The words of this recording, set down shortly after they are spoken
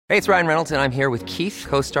Hey, it's Ryan Reynolds, and I'm here with Keith,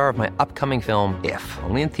 co-star of my upcoming film, If,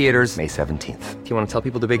 only in theaters May 17th. Do you want to tell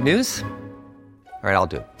people the big news? All right, I'll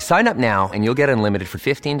do it. Sign up now and you'll get unlimited for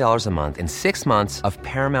 $15 a month and 6 months of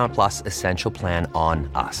Paramount Plus Essential Plan on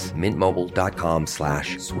us.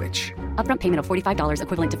 MintMobile.com/switch. Upfront payment of $45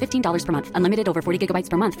 equivalent to $15 per month. Unlimited over 40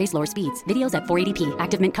 gigabytes per month. Face lower speeds. Videos at 480p.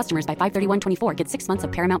 Active Mint customers by 531.24 get 6 months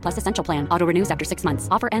of Paramount Plus Essential Plan. Auto renews after 6 months.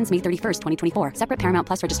 Offer ends May 31st, 2024. Separate Paramount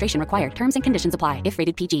Plus registration required. Terms and conditions apply if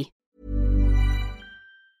rated PG.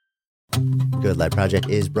 Good Life Project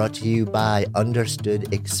is brought to you by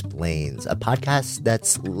Understood Explains, a podcast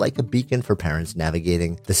that's like a beacon for parents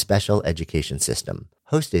navigating the special education system.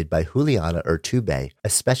 Hosted by Juliana Urtubey, a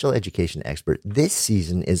special education expert, this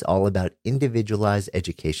season is all about individualized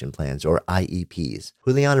education plans, or IEPs.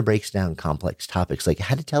 Juliana breaks down complex topics like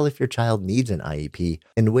how to tell if your child needs an IEP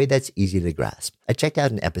in a way that's easy to grasp. I checked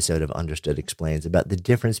out an episode of Understood Explains about the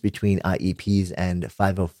difference between IEPs and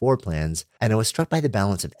 504 plans, and I was struck by the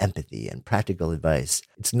balance of empathy and practical advice.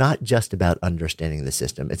 It's not just about understanding the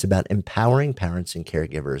system, it's about empowering parents and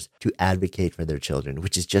caregivers to advocate for their children,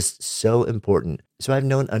 which is just so important. So I've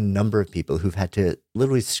known a number of people who've had to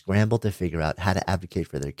literally scramble to figure out how to advocate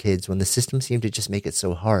for their kids when the system seemed to just make it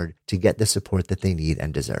so hard to get the support that they need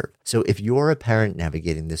and deserve. So if you're a parent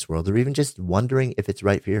navigating this world, or even just wondering if it's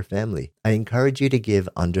right for your family, I encourage you to give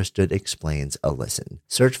Understood Explains a listen.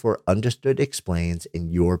 Search for Understood Explains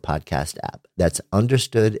in your podcast app. That's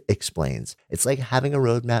Understood Explains. It's like having a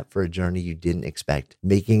roadmap for a journey you didn't expect,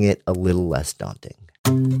 making it a little less daunting.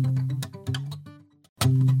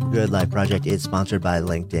 Good Life Project is sponsored by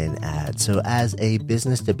LinkedIn Ads. So as a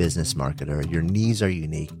business-to-business marketer, your needs are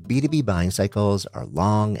unique. B2B buying cycles are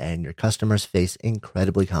long and your customers face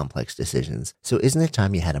incredibly complex decisions. So isn't it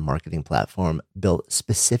time you had a marketing platform built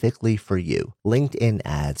specifically for you? LinkedIn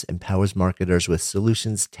Ads empowers marketers with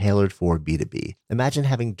solutions tailored for B2B. Imagine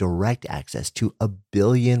having direct access to 1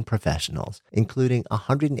 billion professionals, including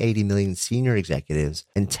 180 million senior executives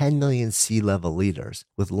and 10 million C-level leaders.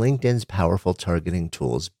 With LinkedIn's powerful targeting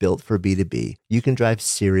tools built for B2B, you can drive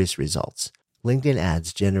serious results. LinkedIn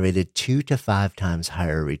Ads generated 2 to 5 times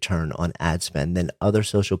higher return on ad spend than other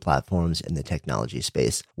social platforms in the technology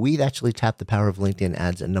space. We've actually tapped the power of LinkedIn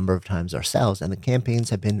Ads a number of times ourselves, and the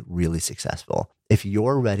campaigns have been really successful. If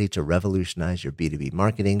you're ready to revolutionize your B2B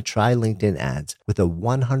marketing, try LinkedIn Ads with a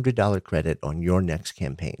 $100 credit on your next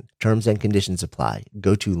campaign. Terms and conditions apply.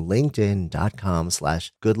 Go to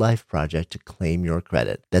linkedin.com/goodlifeproject to claim your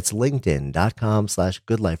credit. That's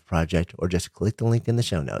linkedin.com/goodlifeproject, or just click the link in the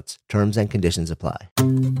show notes. Terms and conditions apply.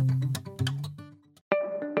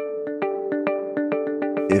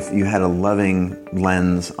 If you had a loving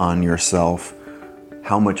lens on yourself,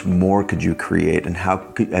 how much more could you create, and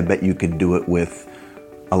I bet you could do it with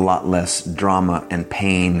a lot less drama and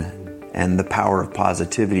pain, and the power of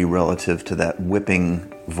positivity relative to that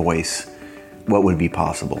whipping voice. What would be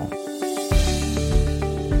possible?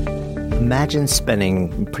 Imagine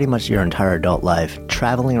spending pretty much your entire adult life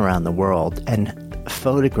traveling around the world and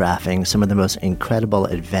photographing some of the most incredible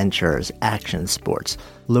adventures, action sports,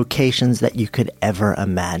 locations that you could ever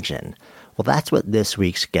imagine. Well, that's what this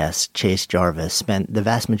week's guest, Chase Jarvis, spent the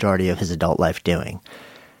vast majority of his adult life doing.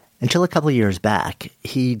 Until a couple of years back,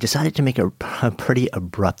 he decided to make a pretty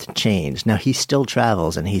abrupt change. Now, he still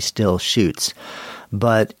travels and he still shoots,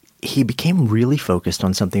 but he became really focused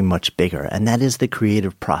on something much bigger, and that is the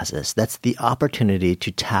creative process. That's the opportunity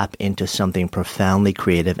to tap into something profoundly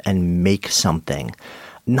creative and make something.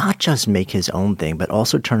 Not just make his own thing, but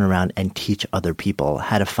also turn around and teach other people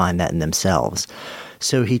how to find that in themselves.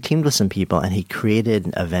 So he teamed with some people and he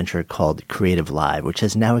created a venture called Creative Live, which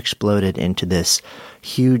has now exploded into this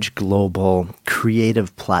huge global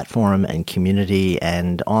creative platform and community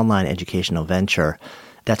and online educational venture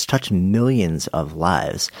that's touched millions of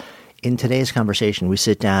lives. In today's conversation, we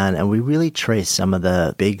sit down and we really trace some of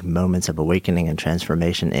the big moments of awakening and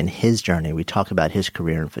transformation in his journey. We talk about his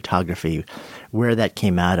career in photography, where that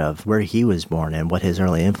came out of, where he was born, and what his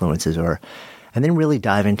early influences were. And then really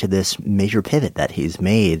dive into this major pivot that he's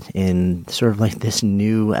made in sort of like this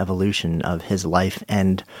new evolution of his life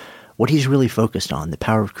and what he's really focused on, the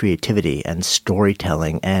power of creativity and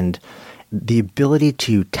storytelling and the ability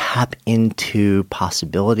to tap into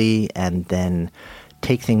possibility and then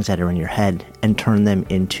take things that are in your head and turn them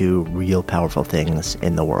into real powerful things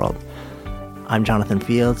in the world. I'm Jonathan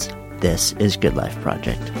Fields. This is Good Life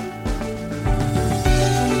Project.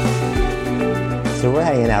 So we're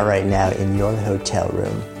hanging out right now in your hotel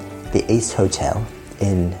room, the Ace Hotel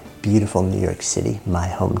in beautiful New York City, my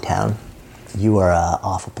hometown. You are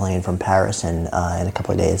off a plane from Paris and in a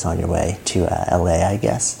couple of days on your way to LA, I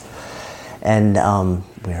guess. And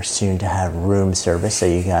we are soon to have room service, so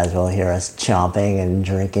you guys will hear us chomping and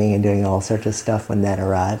drinking and doing all sorts of stuff when that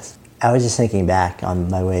arrives. I was just thinking back on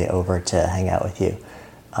my way over to hang out with you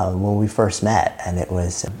when we first met, and it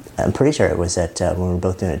was, I'm pretty sure it was at when we were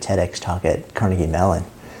both doing a TEDx talk at Carnegie Mellon.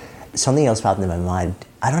 Something else popped into my mind.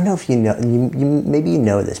 I don't know if you know, maybe you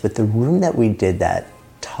know this, but the room that we did that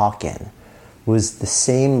talk in was the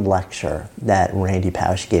same lecture that Randy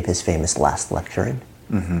Pausch gave his famous last lecture in.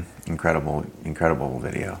 Mm-hmm. Incredible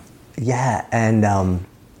video. Yeah, and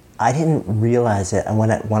I didn't realize it. And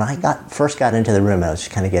when I first got into the room, I was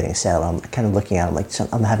just kind of getting settled. I'm kind of looking at it, like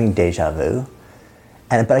I'm having deja vu,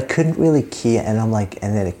 but I couldn't really key it. And I'm like,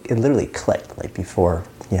 and then it literally clicked, like before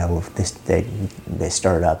they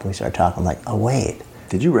started up and we started talking. I'm like, oh wait.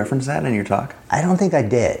 Did you reference that in your talk? I don't think I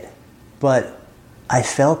did, but I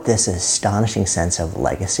felt this astonishing sense of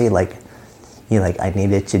legacy. Like, I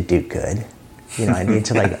needed to do good. I need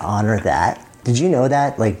to honor that. Did you know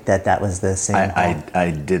that? That was the same?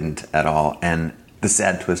 I didn't at all. And the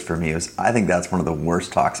sad twist for me is I think that's one of the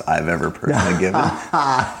worst talks I've ever personally given.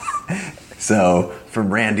 So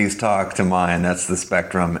from Randy's talk to mine, that's the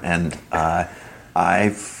spectrum. And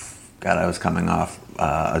I was coming off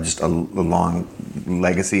just a long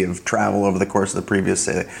legacy of travel over the course of the previous,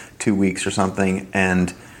 say, 2 weeks or something,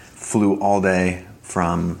 and flew all day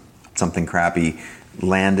from something crappy,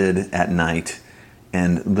 landed at night,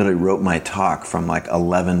 and literally wrote my talk from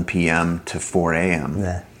 11 p.m. to 4 a.m.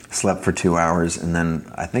 Yeah. Slept for 2 hours, and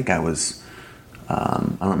then I think I was, I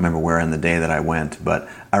don't remember where in the day that I went, but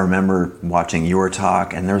I remember watching your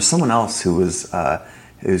talk, and there was someone else whose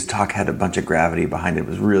talk had a bunch of gravity behind it. It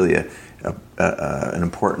was really an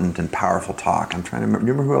important and powerful talk. I'm trying to remember. Do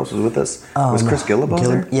you remember who else was with us? Was Chris Guillebeau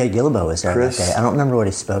there? Yeah, Guillebeau was there that day. I don't remember what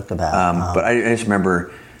he spoke about. But I just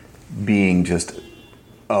remember being just,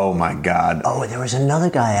 oh my God. Oh, there was another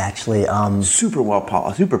guy actually. Super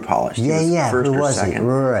polished. Yeah. First who or second. Second.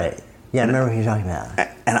 Right. Yeah, I remember who you're talking about.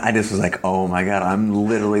 And I just was like, oh my God, I'm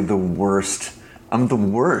literally the worst. I'm the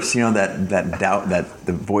worst. That doubt, that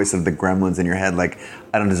the voice of the gremlins in your head, like,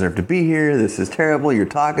 I don't deserve to be here. This is terrible. Your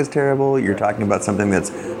talk is terrible. You're talking about something that's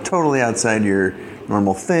totally outside your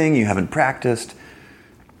normal thing. You haven't practiced.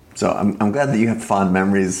 So I'm glad that you have fond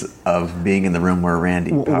memories of being in the room where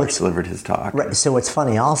Randy Pausch delivered his talk. Right. So what's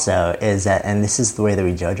funny also is that, and this is the way that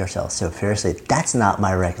we judge ourselves so fiercely, that's not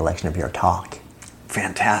my recollection of your talk.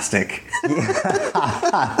 Fantastic.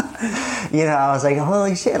 I was like,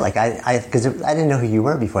 holy shit, because I didn't know who you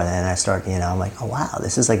were before then, and I started, I'm like, oh wow,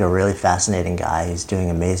 this is a really fascinating guy who's doing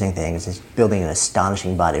amazing things, he's building an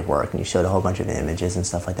astonishing body of work, and you showed a whole bunch of images and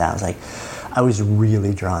stuff like that. I was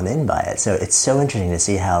really drawn in by it. So it's so interesting to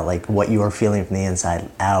see how what you were feeling from the inside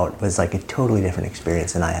out was a totally different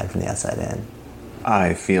experience than I had from the outside in.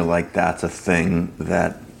 I feel like that's a thing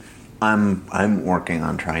that I'm working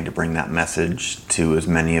on, trying to bring that message to as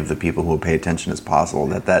many of the people who will pay attention as possible,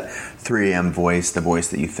 that 3 a.m. voice, the voice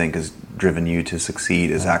that you think has driven you to succeed,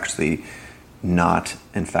 is actually not,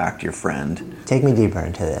 in fact, your friend. Take me deeper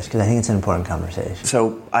into this, because I think it's an important conversation.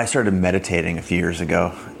 So I started meditating a few years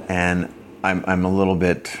ago, and I'm a little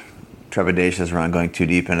bit trepidatious around going too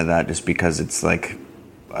deep into that, just because it's I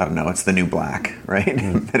don't know, it's the new black, right?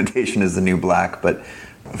 Mm. Meditation is the new black, but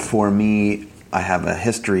for me, I have a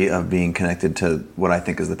history of being connected to what I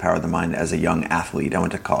think is the power of the mind as a young athlete. I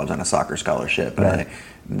went to college on a soccer scholarship, and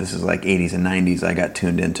this is 80s and 90s. I got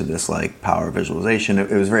tuned into this power of visualization. It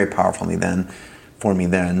was very powerful for me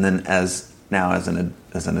then. And then as an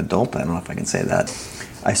adult, I don't know if I can say that,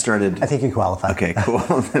 I started. I think you qualify. Okay, cool.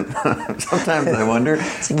 Sometimes I wonder.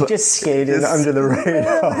 You just skated under the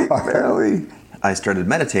radar. Barely. I started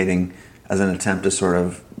meditating as an attempt to sort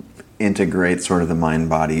of integrate sort of the mind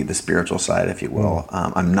body, the spiritual side, if you will.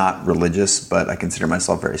 I'm not religious, but I consider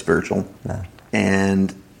myself very spiritual. Yeah.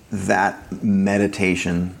 And that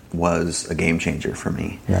meditation was a game changer for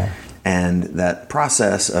me. Yeah. And that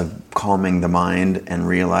process of calming the mind and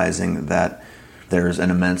realizing that there's an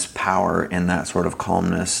immense power in that sort of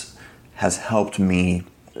calmness has helped me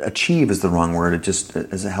achieve is the wrong word. It just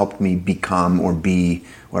has helped me become or be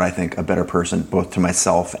what I think a better person, both to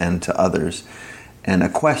myself and to others. And a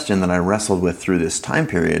question that I wrestled with through this time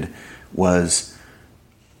period was,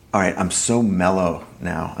 all right, I'm so mellow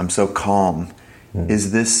now. I'm so calm.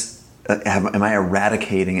 Is this, am I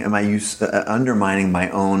eradicating, am I undermining my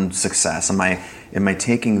own success? Am I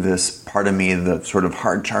taking this part of me, the sort of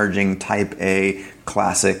hard-charging type A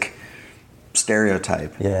classic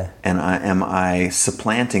stereotype? Yeah. And am I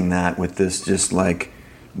supplanting that with this just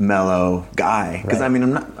mellow guy? Because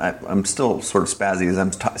right. I'm still sort of spazzy as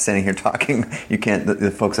I'm standing here talking. You can't,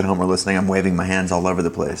 the folks at home are listening, I'm waving my hands all over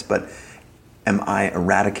the place, but am I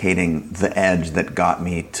eradicating the edge that got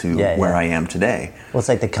me to where I am today? Well, it's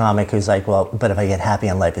like the comic who's like, well, but if I get happy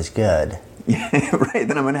and life is good. Yeah, right,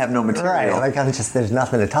 then I'm going to have no material. Right, like there's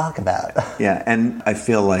nothing to talk about. Yeah, and I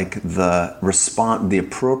feel like the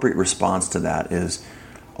appropriate response to that is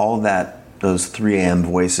all that, those 3 a.m.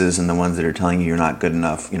 voices and the ones that are telling you you're not good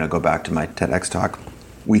enough, go back to my TEDx talk.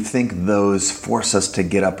 We think those force us to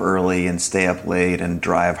get up early and stay up late and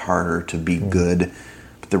drive harder to be good.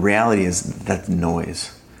 But the reality is that's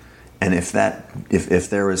noise. And if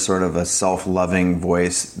there was sort of a self-loving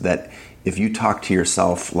voice that if you talk to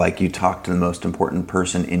yourself like you talk to the most important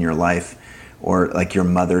person in your life, or like your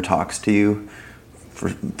mother talks to you,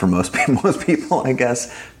 for most people, I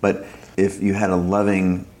guess, but if you had a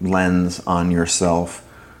loving lens on yourself,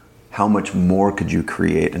 how much more could you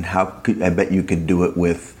create, and I bet you could do it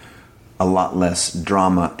with a lot less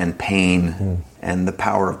drama and pain and the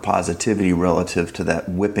power of positivity relative to that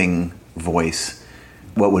whipping voice.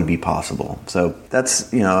 What would be possible? So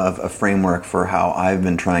that's a framework for how I've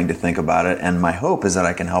been trying to think about it, and my hope is that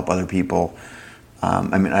I can help other people.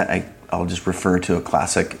 I'll just refer to a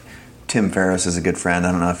classic. Tim Ferriss is a good friend.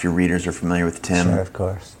 I don't know if your readers are familiar with Tim. Sure, of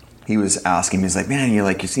course. He was asking me, he's like, man,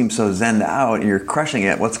 you seem so zenned out. You're crushing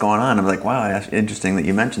it. What's going on? I'm like, wow, interesting that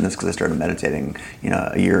you mentioned this because I started meditating,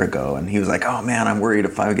 a year ago. And he was like, oh man, I'm worried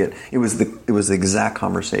if I get. It was the exact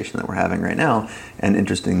conversation that we're having right now. And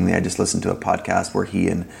interestingly, I just listened to a podcast where he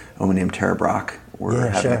and a woman named Tara Brach were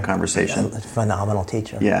having a conversation. A phenomenal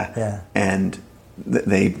teacher. Yeah. And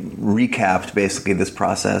they recapped basically this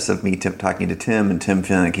process of me talking to Tim and Tim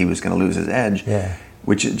feeling like he was going to lose his edge. Yeah.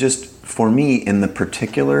 Which just, for me, in the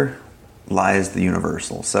particular, lies the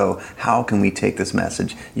universal. So how can we take this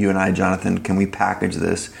message, you and I, Jonathan, can we package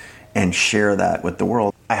this and share that with the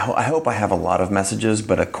world? I hope I have a lot of messages,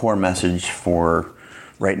 but a core message for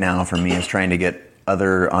right now for me is trying to get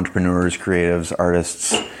other entrepreneurs, creatives,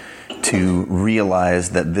 artists to realize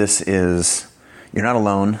that you're not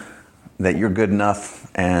alone, that you're good enough,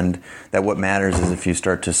 and that what matters is if you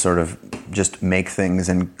start to sort of just make things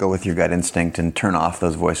and go with your gut instinct and turn off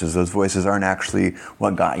those voices. Those voices aren't actually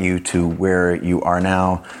what got you to where you are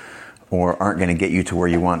now, or aren't going to get you to where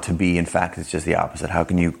you want to be. In fact, it's just the opposite. How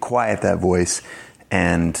can you quiet that voice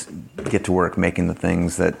and get to work making the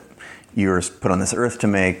things that you're put on this earth to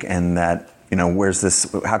make, and that,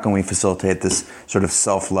 how can we facilitate this sort of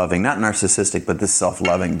self-loving, not narcissistic, but this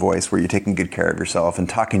self-loving voice where you're taking good care of yourself and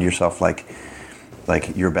talking to yourself like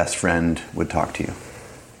your best friend would talk to you.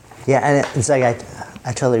 Yeah, and it's like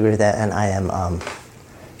I totally agree with that, and I am, don't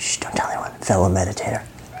tell anyone, fellow meditator.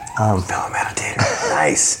 Fellow meditator,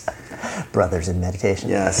 nice. Brothers in meditation.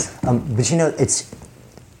 Yes. But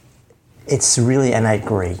it's really, and I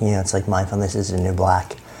agree, it's like mindfulness is the new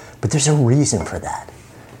black, but there's a reason for that.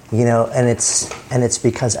 And it's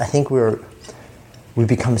because I think we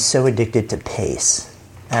become so addicted to pace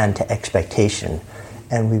and to expectation,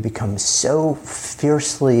 and we become so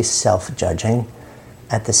fiercely self-judging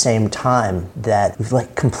at the same time that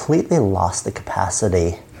we've completely lost the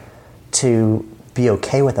capacity to be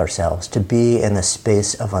okay with ourselves, to be in a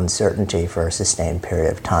space of uncertainty for a sustained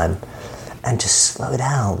period of time, and to slow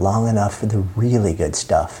down long enough for the really good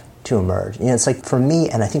stuff to emerge. It's like for me,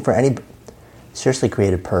 and I think for any seriously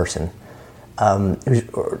creative person, let me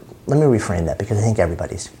reframe that because I think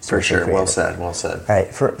everybody's for sure creative. Well said. All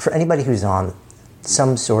right, for anybody who's on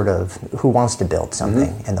who wants to build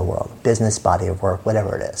something in the world, business, body of work,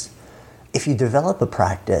 whatever it is. If you develop a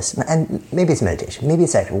practice, and maybe it's meditation, maybe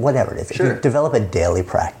it's action, whatever it is, sure. If you develop a daily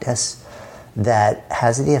practice that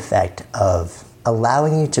has the effect of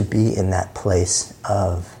allowing you to be in that place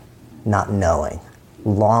of not knowing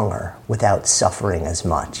longer without suffering as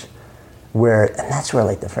much, and that's where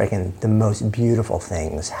the most beautiful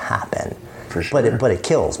things happen. For sure. But it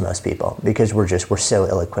kills most people because we're so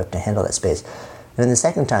ill-equipped to handle that space. And then the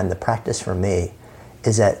second time, the practice for me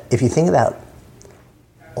is that if you think about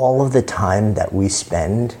all of the time that we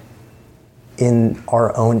spend in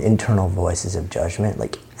our own internal voices of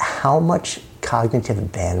judgment, how much cognitive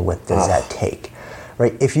bandwidth does that take?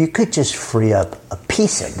 Right? If you could just free up a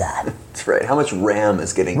piece of that. That's right. How much RAM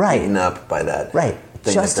is getting eaten up by that? Right.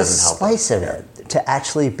 Thing just that a doesn't help slice of it to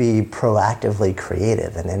actually be proactively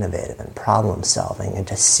creative and innovative and problem solving, and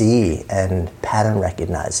to see and pattern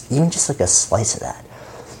recognize, even just a slice of that.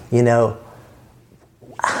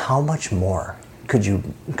 How much more could you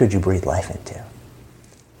breathe life into?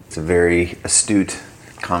 It's a very astute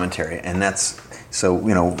commentary, and that's one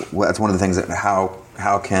of the things that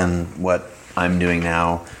how can what I'm doing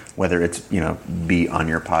now, whether it's be on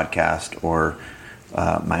your podcast or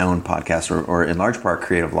my own podcast, or in large part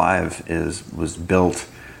Creative Live, was built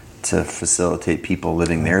to facilitate people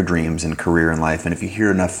living their dreams and career in life. And if you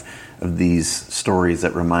hear enough of these stories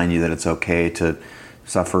that remind you that it's okay to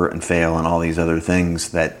suffer and fail and all these other things,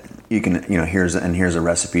 that you can, here's a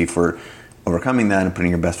recipe for overcoming that and putting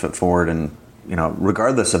your best foot forward, and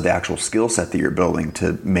regardless of the actual skill set that you're building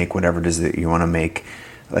to make whatever it is that you want to make,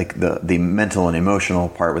 like the mental and emotional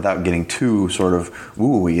part, without getting too sort of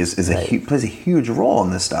woo-y, plays a huge role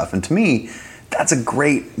in this stuff. And to me, that's a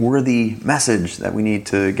great, worthy message that we need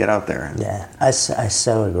to get out there. Yeah, I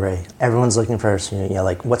so agree. Everyone's looking for,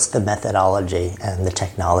 like, what's the methodology and the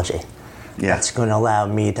technology that's going to allow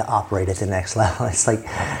me to operate at the next level. It's like,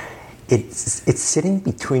 it's sitting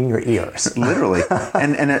between your ears. Literally.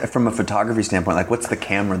 And from a photography standpoint, like, what's the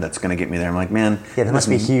camera that's going to get me there? I'm like, man. Yeah, that must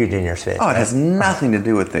be huge in your space. Oh, it has nothing to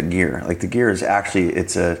do with the gear. Like, the gear is actually,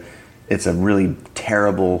 it's a really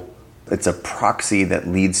terrible, it's a proxy that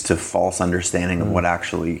leads to false understanding of what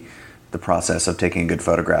actually the process of taking a good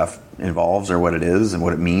photograph involves, or what it is and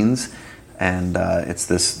what it means. And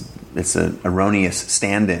it's an erroneous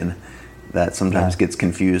stand-in that sometimes gets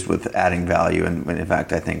confused with adding value, and in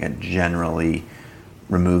fact, I think it generally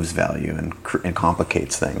removes value and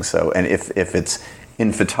complicates things. So, and if it's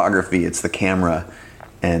in photography, it's the camera,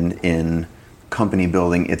 and in company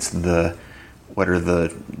building, it's what are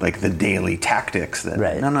the daily tactics that.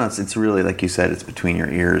 Right. No, it's really, like you said, it's between your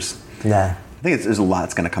ears. Yeah. I think there's a lot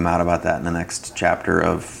that's going to come out about that in the next chapter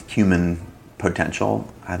of human potential.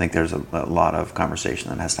 I think there's a lot of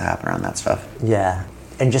conversation that has to happen around that stuff. Yeah.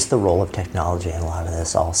 And just the role of technology in a lot of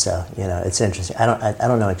this also. It's interesting. I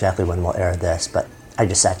don't know exactly when we'll air this, but I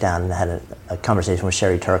just sat down and had a conversation with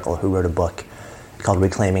Sherry Turkle, who wrote a book called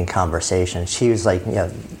Reclaiming Conversation. She was like,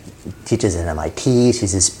 teaches at MIT.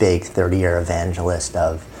 She's this big 30-year evangelist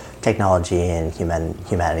of technology and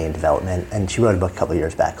humanity and development. And she wrote a book a couple of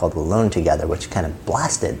years back called Alone Together, which kind of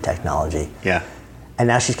blasted technology. Yeah. And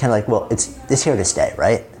now she's kind of like, well, it's here to stay,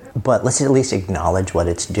 right? But let's at least acknowledge what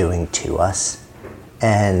it's doing to us,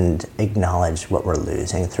 and acknowledge what we're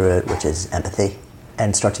losing through it, which is empathy,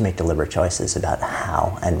 and start to make deliberate choices about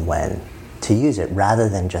how and when to use it, rather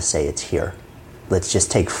than just say it's here. Let's just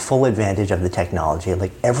take full advantage of the technology.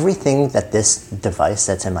 Like, everything that this device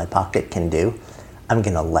that's in my pocket can do, I'm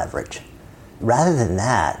going to leverage. Rather than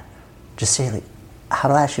that, just say, like, how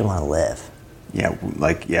do I actually want to live?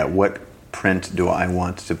 What print do I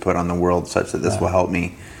want to put on the world such that this will help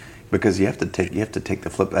me? Because you have to take the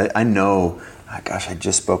flip. I know. Gosh, I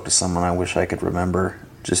just spoke to someone. I wish I could remember.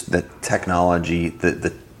 Just that technology,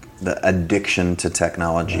 the addiction to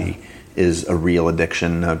technology is a real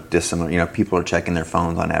addiction. No dissimilar. People are checking their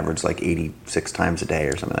phones on average like 86 times a day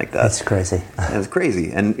or something like that. That's crazy. It's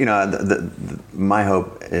crazy. And my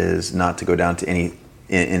hope is not to go down to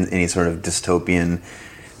any sort of dystopian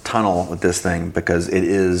tunnel with this thing, because it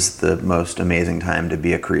is the most amazing time to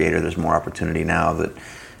be a creator. There's more opportunity now. That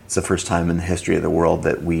it's the first time in the history of the world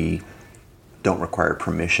that we don't require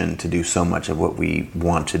permission to do so much of what we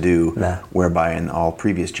want to do, whereby in all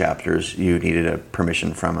previous chapters you needed a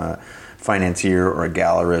permission from a financier or a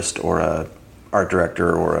gallerist or a art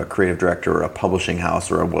director or a creative director or a publishing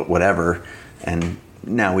house or whatever, and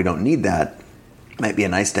now we don't need that. It might be a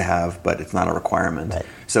nice to have, but it's not a requirement. Right.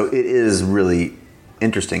 So it is really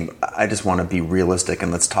interesting. I just want to be realistic,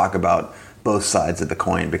 and let's talk about both sides of the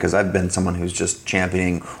coin, because I've been someone who's just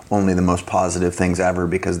championing only the most positive things ever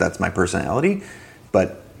because that's my personality.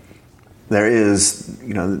 But there is,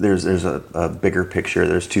 there's a bigger picture.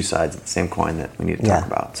 There's two sides of the same coin that we need to talk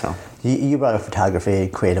about. So you brought up photography,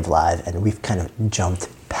 Creative Live, and we've kind of jumped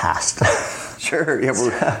past. Sure,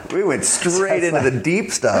 yeah, we went straight into the deep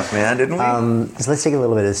stuff, man, didn't we? So let's take a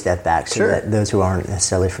little bit of a step back, so that those who aren't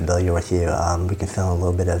necessarily familiar with you, we can fill in a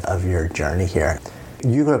little bit of your journey here.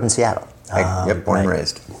 You grew up in Seattle. Born and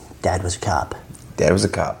raised. Dad was a cop. Dad was a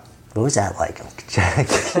cop. What was that like? I'm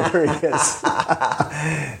curious.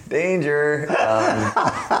 Danger.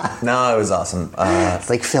 No, it was awesome. It's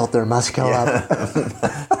like filter must go up.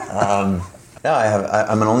 No,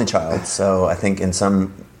 I'm an only child, so I think in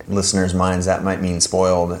some listeners' minds that might mean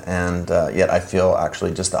spoiled, and yet I feel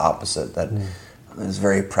actually just the opposite. That it was a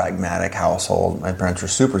very pragmatic household. My parents were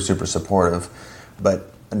super, super supportive,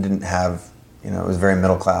 but I didn't have. It was very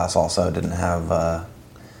middle class. Also, didn't have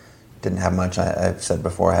much. I've said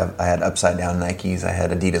before, I had upside down Nikes. I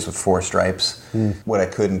had Adidas with 4 stripes. What I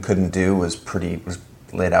could and couldn't do was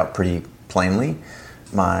laid out pretty plainly.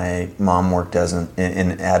 My mom worked in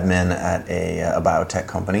admin at a biotech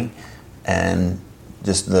company, and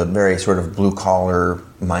just the very sort of blue collar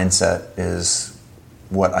mindset is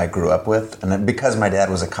what I grew up with. And because my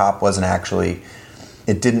dad was a cop,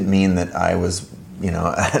 it didn't mean that I was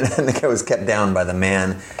I think I was kept down by the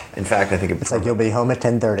man. In fact, I think it's like you'll be home at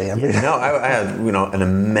 10:30. No, I had an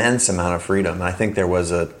immense amount of freedom, and I think there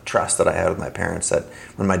was a trust that I had with my parents that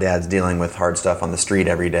when my dad's dealing with hard stuff on the street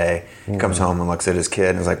every day, he comes home and looks at his kid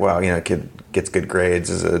and is like, wow, kid gets good grades,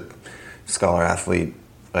 is a scholar athlete,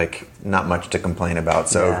 like not much to complain about.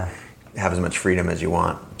 So have as much freedom as you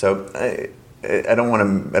want. So I don't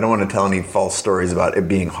want to tell any false stories about it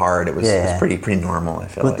being hard. It was pretty normal, I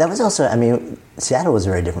feel like. That was also, Seattle was a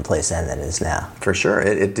very different place then than it is now. For sure.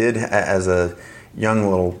 It did, as a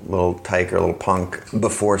young little tyke or little punk,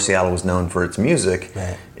 before Seattle was known for its music,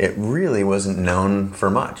 it really wasn't known for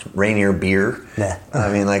much. Rainier beer. Yeah.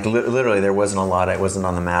 Literally there wasn't a lot, it wasn't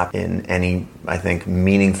on the map in any, I think,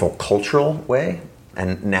 meaningful cultural way.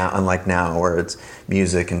 And now, unlike now, where it's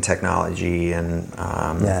music and technology and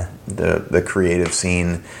the creative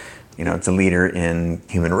scene, it's a leader in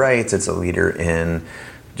human rights. It's a leader in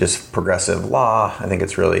just progressive law. I think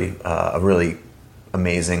it's really a really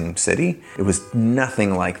amazing city. It was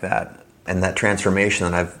nothing like that, and that transformation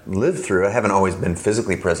that I've lived through. I haven't always been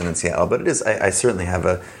physically present in Seattle, but it is. I certainly have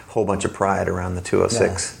a whole bunch of pride around the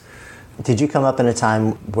 206. Yeah. Did you come up in a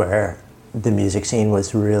time where the music scene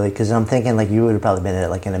was really, because I'm thinking like you would have probably been at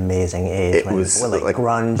like an amazing age. It was like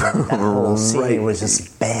grunge, that whole scene was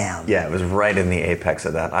just bam. Yeah, it was right in the apex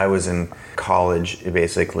of that. I was in college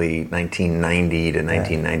basically 1990 to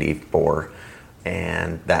 1994,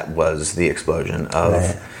 and that was the explosion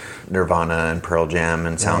of Nirvana and Pearl Jam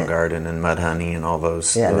and Soundgarden and Mudhoney and all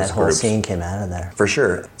those and those that whole groups. scene came out of there. For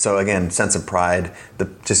sure. So again, sense of pride,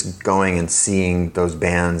 just going and seeing those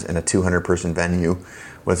bands in a 200-person venue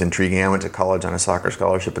was intriguing. I went to college on a soccer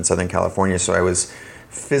scholarship in Southern California, so I was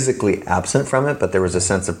physically absent from it, but there was a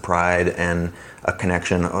sense of pride and a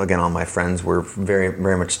connection. Again, all my friends were very,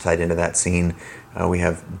 very much tied into that scene. We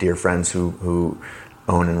have dear friends who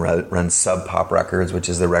own and run Sub Pop Records, which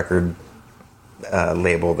is the record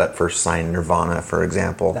label that first signed Nirvana, for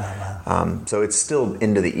example. Oh, wow. So it's still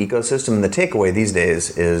into the ecosystem. And the takeaway these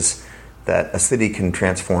days is that a city can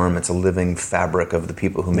transform. It's a living fabric of the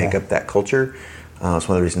people who make up that culture. It's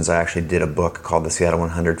one of the reasons I actually did a book called The Seattle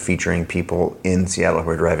 100 featuring people in Seattle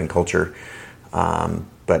who are driving culture.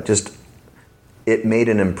 But just, it made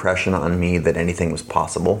an impression on me that anything was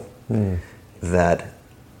possible. That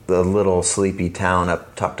the little sleepy town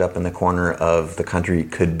tucked up in the corner of the country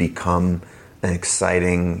could become an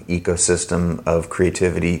exciting ecosystem of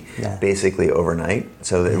creativity basically overnight.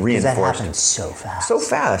 So that reinforced. That happened so fast. So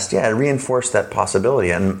fast, yeah. It reinforced that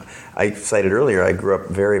possibility. And I cited earlier, I grew up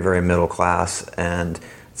very, very middle class, and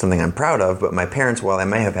something I'm proud of, but my parents, while I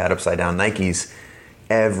may have had upside down Nikes,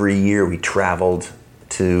 every year we traveled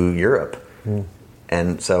to Europe.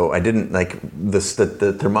 And so I didn't, like,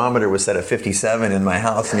 the thermometer was set at 57 in my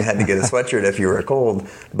house, and you had to get a sweatshirt if you were cold.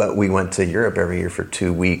 But we went to Europe every year for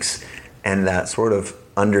 2 weeks. And that sort of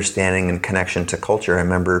understanding and connection to culture. I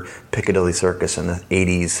remember Piccadilly Circus in the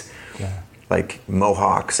 80s, like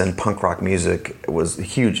Mohawks and punk rock music was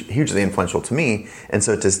hugely influential to me. And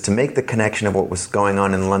so to make the connection of what was going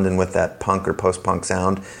on in London with that punk or post-punk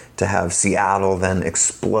sound, to have Seattle then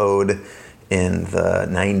explode in the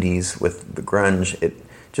 90s with the grunge, it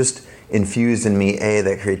just infused in me, A,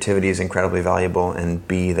 that creativity is incredibly valuable, and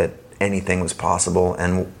B, that anything was possible,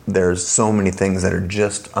 and there's so many things that are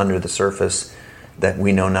just under the surface that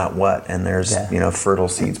we know not what, and there's fertile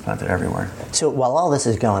seeds planted everywhere. So while all this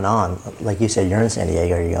is going on, like you said, you're in San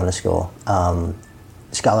Diego, you're going to school,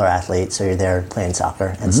 scholar athlete, so you're there playing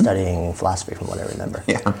soccer and studying philosophy, from what I remember.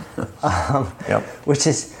 Which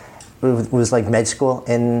was like med school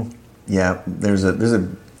in. Yeah, there's a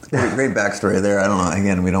great backstory there. I don't know.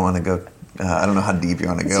 Again, we don't want to go. I don't know how deep you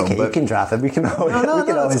want to go. Okay, but you can drop it. We can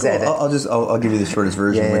always edit. I'll give you the shortest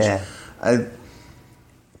version.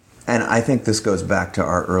 I think this goes back to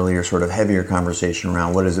our earlier sort of heavier conversation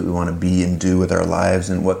around what is it we want to be and do with our lives,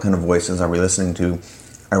 and what kind of voices are we listening to?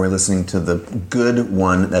 Are we listening to the good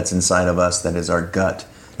one that's inside of us, that is our gut,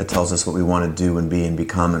 that tells us what we want to do and be and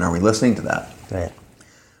become, and are we listening to that? Right.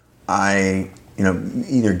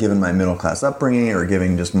 Either given my middle class upbringing or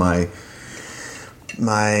given just my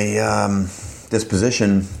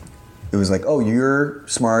disposition, it was like, oh, you're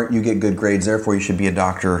smart, you get good grades, therefore you should be a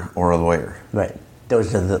doctor or a lawyer. Right.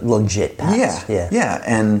 Those are the legit paths. Yeah,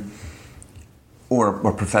 and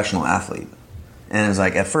or professional athlete. And it was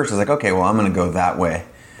like, at first I was like, okay, well, I'm going to go that way.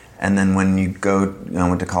 And then when I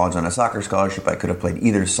went to college on a soccer scholarship, I could have played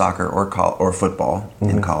either soccer or football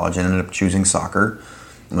in college. I ended up choosing soccer.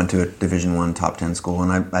 I went to a Division I top 10 school,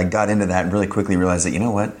 and I got into that and really quickly realized that, you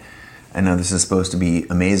know what, I know this is supposed to be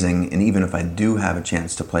amazing, and even if I do have a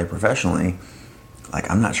chance to play professionally, like,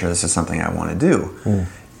 I'm not sure this is something I want to do.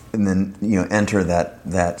 and then enter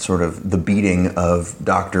that sort of the beating of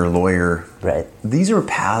doctor, lawyer. Right. These are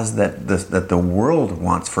paths that the world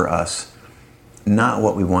wants for us, not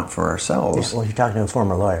what we want for ourselves. Well, you're talking to a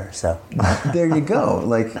former lawyer, so there you go.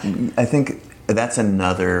 Like, I think that's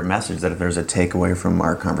another message, that if there's a takeaway from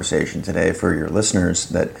our conversation today for your listeners,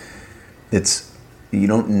 that you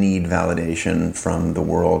don't need validation from the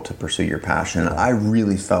world to pursue your passion. I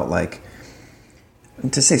really felt like,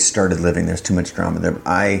 to say started living, there's too much drama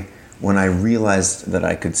there. When I realized that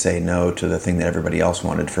I could say no to the thing that everybody else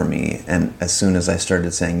wanted for me, and as soon as I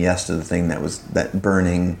started saying yes to the thing that was that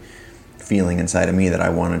burning feeling inside of me that I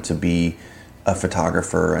wanted to be a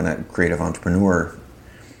photographer and a creative entrepreneur,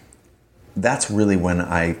 that's really when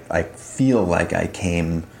I feel like I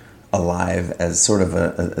came alive as sort of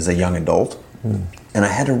as a young adult. And I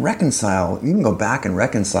had to reconcile, even go back and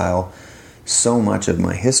reconcile so much of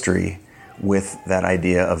my history with that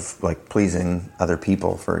idea of like pleasing other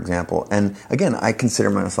people, for example. And again, I consider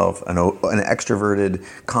myself an extroverted,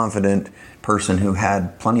 confident person who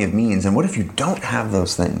had plenty of means. And what if you don't have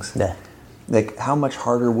those things? Yeah. Like, how much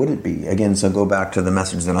harder would it be? Again, so go back to the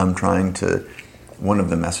message that I'm trying to, one of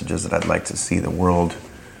the messages that I'd like to see the world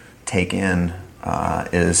take in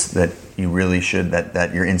is that you really should,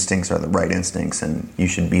 that your instincts are the right instincts, and you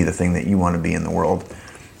should be the thing that you want to be in the world,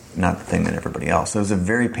 not the thing that everybody else. So it was a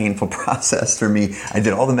very painful process for me. I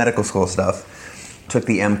did all the medical school stuff, took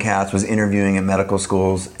the MCATs, was interviewing at medical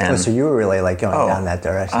schools. And so you were really like going down that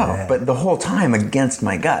direction. Right? But the whole time against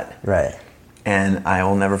my gut. Right. And I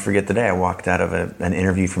will never forget the day I walked out of an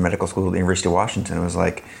interview for medical school at the University of Washington. It was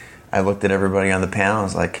like, I looked at everybody on the panel, I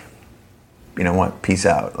was like, you know what, peace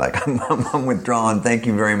out. Like, I'm withdrawn, thank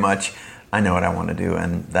you very much. I know what I want to do.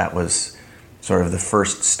 And that was sort of the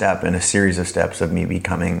first step in a series of steps of me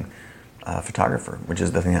becoming a photographer, which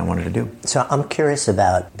is the thing I wanted to do. So I'm curious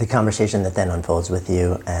about the conversation that then unfolds with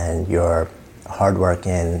you and your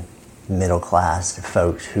hardworking, middle-class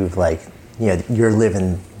folks who've you're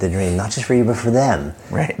living the dream, not just for you, but for them.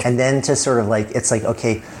 Right. And then to sort of it's like,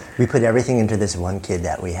 okay, we put everything into this one kid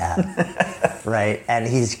that we have, right? And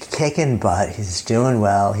he's kicking butt, he's doing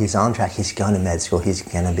well, he's on track, he's going to med school, he's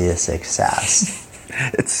going to be a success.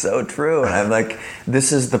 It's so true. And I'm like,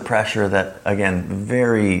 this is the pressure that, again,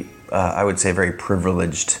 very, I would say very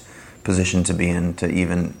privileged position to be in to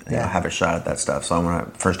even have a shot at that stuff. So I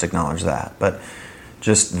want to first acknowledge that. But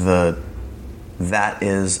just that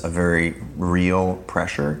is a very real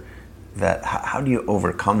pressure. That how do you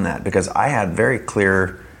overcome that? Because I had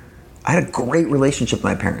a great relationship with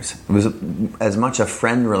my parents. It was as much a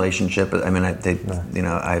friend relationship. I mean,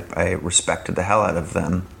 I respected the hell out of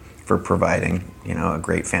them for providing, a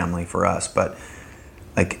great family for us. But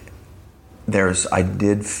like, I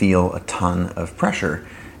did feel a ton of pressure,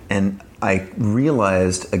 and I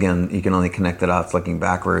realized, again, you can only connect the dots looking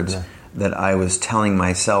backwards. Yeah. That I was telling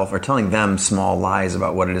myself or telling them small lies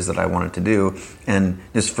about what it is that I wanted to do. And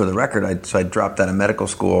just for the record, I dropped out of medical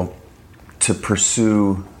school to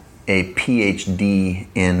pursue a PhD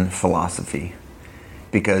in philosophy.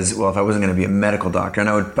 Because, well, if I wasn't going to be a medical doctor, and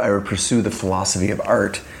I would pursue the philosophy of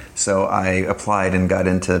art. So I applied and got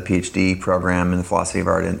into a PhD program in the philosophy of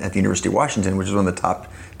art at the University of Washington, which is one of the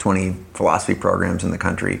top 20 philosophy programs in the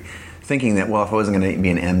country. Thinking that, well, if I wasn't going to be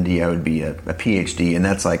an MD, I would be a PhD, and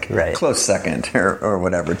that's like close second or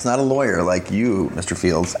whatever. It's not a lawyer like you, Mr.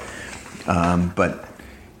 Fields, but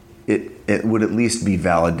it would at least be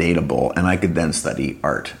validatable, and I could then study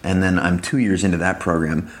art. And then I'm 2 years into that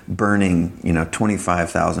program, burning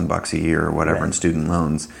 $25,000 a year or whatever in student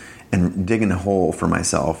loans, and digging a hole for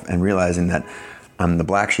myself, and realizing that I'm the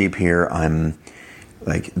black sheep here. I'm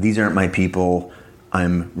like, these aren't my people.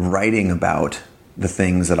 I'm writing about the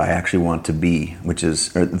things that I actually want to be, or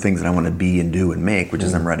the things that I want to be and do and make, which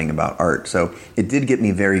is I'm writing about art. So it did get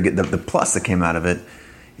me very good. The plus that came out of it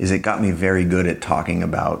is it got me very good at talking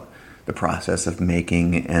about the process of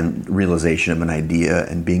making and realization of an idea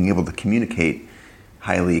and being able to communicate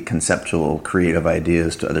highly conceptual, creative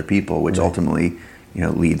ideas to other people, which ultimately,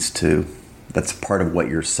 leads to, that's part of what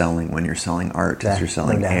you're selling when you're selling art, is you're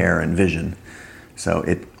selling air and vision. So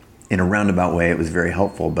in a roundabout way, it was very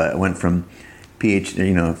helpful, but it went from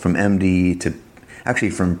PhD, from MD to actually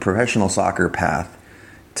from professional soccer path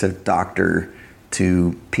to doctor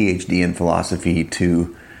to PhD in philosophy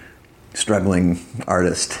to struggling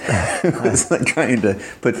artist who's like trying to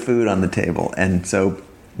put food on the table. And so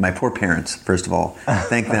my poor parents, first of all,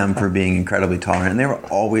 thank them for being incredibly tolerant. And they were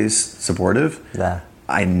always supportive. Yeah.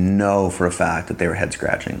 I know for a fact that they were head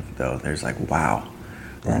scratching, though. There's like, wow,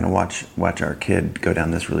 we're going to watch our kid go down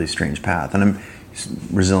this really strange path. And I'm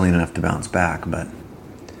resilient enough to bounce back, but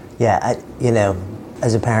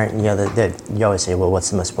as a parent, you always say, well, what's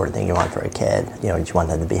the most important thing you want for a kid? You want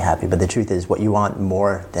them to be happy. But the truth is, what you want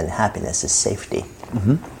more than happiness is safety.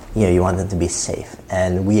 Mm-hmm. You want them to be safe.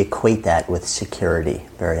 And we equate that with security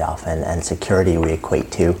very often. And security we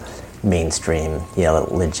equate to mainstream,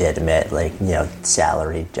 legitimate,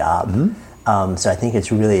 salaried job. Mm-hmm. So I think it's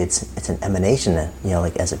an emanation,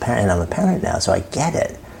 as a parent, and I'm a parent now, so I get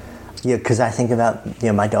it. Because I think about,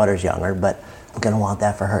 my daughter's younger, but I'm going to want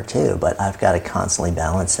that for her too, but I've got to constantly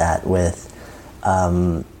balance that with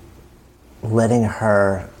letting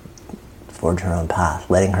her forge her own path,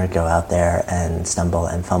 letting her go out there and stumble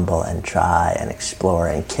and fumble and try and explore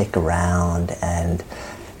and kick around and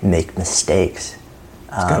make mistakes.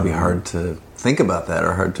 It's got to be hard to think about that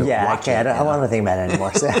or hard to watch it. I don't want to think about it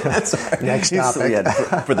anymore. So that's right. Next topic.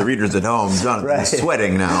 For the readers at home, Jonathan's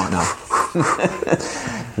sweating now. No.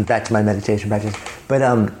 Back to my meditation practice.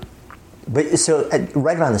 But so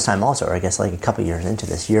right around this time also, or I guess like a couple years into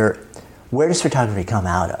this, where does photography come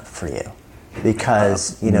out of for you?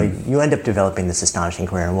 Because, you end up developing this astonishing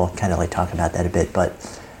career, and we'll kind of talk about that a bit, but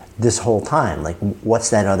this whole time, what's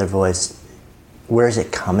that other voice? Where is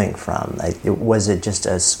it coming from? Was it just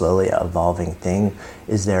a slowly evolving thing?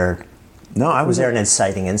 Was there an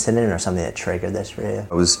inciting incident or something that triggered this for you?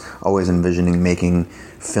 I was always envisioning making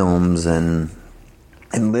films and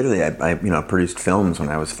literally I produced films when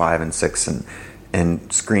I was 5 and 6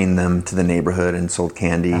 and screened them to the neighborhood and sold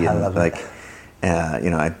candy. I love it.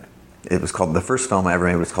 It was called, the first film I ever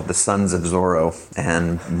made was called The Sons of Zorro,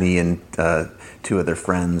 and me and 2 other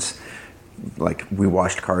friends, we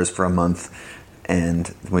washed cars for a month,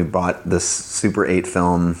 and we bought this Super 8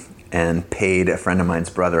 film and paid a friend of mine's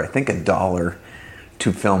brother, I think $1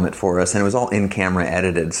 to film it for us, and it was all in camera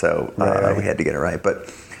edited, so we had to get it right.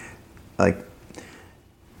 But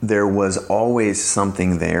there was always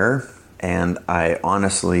something there, and I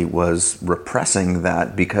honestly was repressing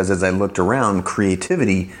that because as I looked around,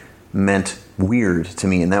 creativity meant weird to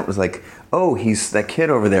me, and that was he's that kid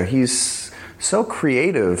over there, he's so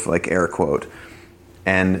creative, air quote.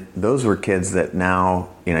 And those were kids that now,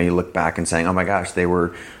 you look back and saying, oh my gosh, they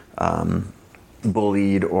were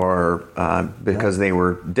bullied or because they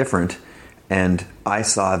were different. And I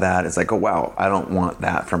saw that as oh wow, I don't want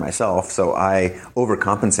that for myself. So I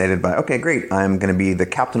overcompensated by, okay, great, I'm going to be the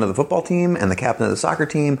captain of the football team and the captain of the soccer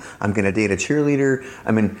team. I'm going to date a cheerleader.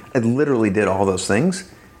 I mean, I literally did all those things.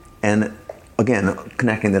 And again,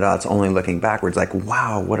 connecting the dots, only looking backwards,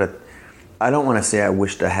 wow, I don't want to say I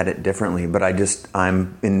wished I had it differently, but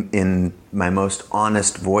I'm in my most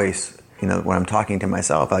honest voice, when I'm talking to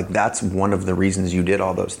myself, that's one of the reasons you did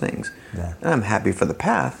all those things. Yeah. And I'm happy for the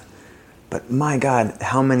path. But my God,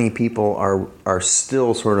 how many people are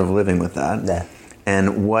still sort of living with that? Yeah.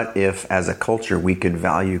 And what if, as a culture, we could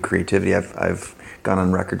value creativity? I've gone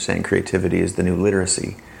on record saying creativity is the new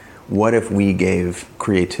literacy. What if we gave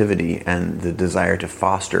creativity and the desire to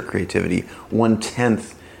foster creativity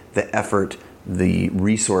 1/10 the effort, the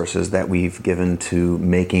resources that we've given to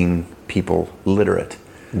making people literate?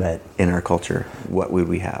 Right. In our culture, what would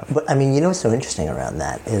we have? But what's so interesting around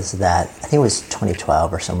that is that I think it was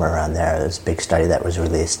 2012 or somewhere around there. There was a big study that was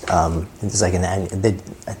released. It was I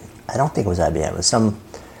don't think it was IBM. It was one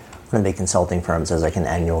of the big consulting firms. It was an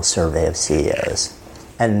annual survey of CEOs,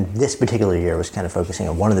 and this particular year was kind of focusing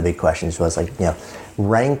on one of the big questions was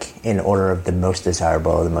rank in order of the most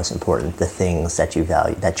desirable, the most important, the things that you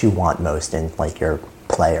value, that you want most in your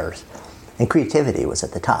players. And creativity was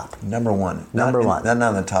at the top. Number one. Not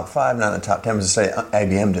in the top 5, not in the top 10. As I say,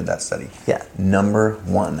 IBM did that study. Yeah. Number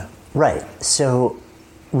 1. Right. So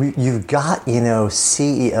you've got,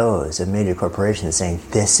 CEOs of major corporations saying,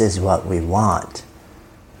 this is what we want.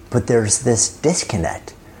 But there's this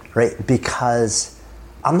disconnect, right? Because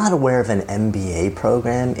I'm not aware of an MBA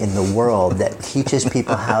program in the world that teaches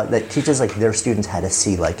people their students how to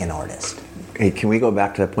see like an artist. Hey, can we go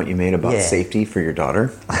back to that point you made about safety for your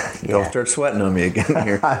daughter? Don't start sweating on me again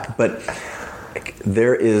here. But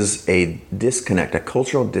there is a disconnect, a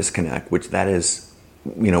cultural disconnect, which that is,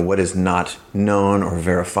 what is not known or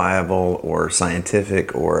verifiable or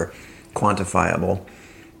scientific or quantifiable.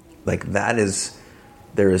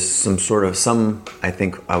 There is some, I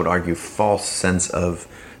think I would argue, false sense of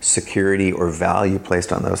security or value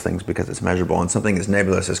placed on those things because it's measurable. And something as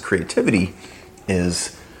nebulous as creativity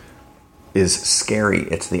is scary.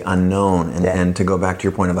 It's the unknown. And to go back to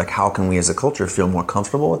your point of how can we as a culture feel more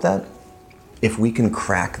comfortable with that? If we can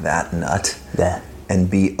crack that nut and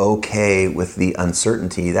be okay with the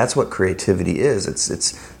uncertainty, that's what creativity is.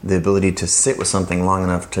 It's the ability to sit with something long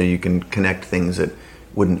enough till you can connect things that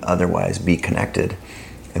wouldn't otherwise be connected.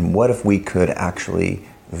 And what if we could actually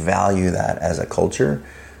value that as a culture?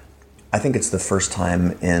 I think it's the first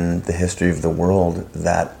time in the history of the world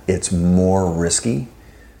that it's more risky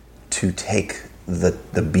to take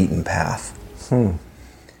the beaten path.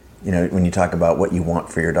 You know, when you talk about what you want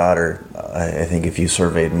for your daughter, I think if you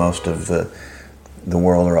surveyed most of the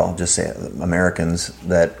world, or I'll just say Americans,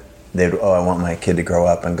 that I want my kid to grow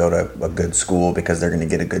up and go to a good school because they're going to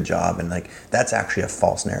get a good job. And like, that's actually a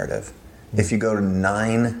false narrative. If you go to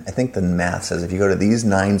 9, I think the math says if you go to these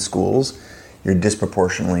 9 schools, you're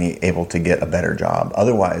disproportionately able to get a better job.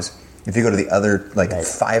 Otherwise, if you go to the other,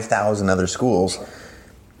 5,000 other schools,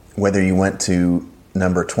 whether you went to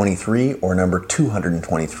number 23 or number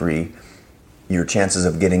 223, your chances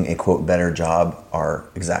of getting a, quote, better job are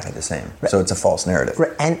exactly the same. Right. So it's a false narrative.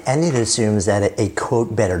 Right. And it assumes that a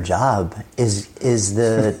quote, better job is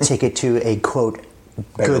the ticket to a, quote,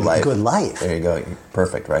 good life. There you go.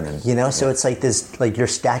 Perfect. Right in. You know, so it's like this, like you're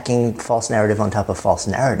stacking false narrative on top of false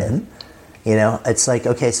narrative. Mm-hmm. You know, it's like,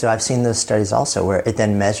 okay, so I've seen those studies also where it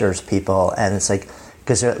then measures people, and it's like,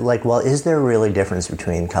 because they're like, well, is there really a difference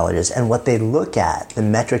between colleges? And what they look at, the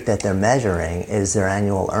metric that they're measuring, is their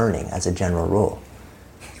annual earning as a general rule.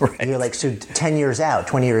 Right. You're like, so 10 years out,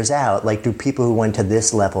 20 years out, like, do people who went to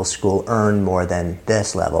this level school earn more than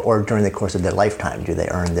this level? Or during the course of their lifetime, do they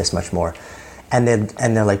earn this much more? And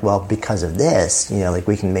they're like, well, because of this, you know, like,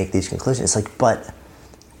 we can make these conclusions. It's like, but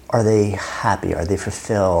are they happy? Are they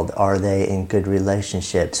fulfilled? Are they in good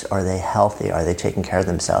relationships? Are they healthy? Are they taking care of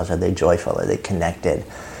themselves? Are they joyful? Are they connected?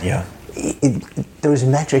 Yeah. Those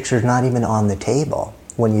metrics are not even on the table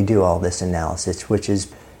when you do all this analysis, which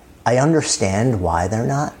is, I understand why they're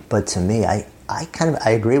not, but to me, I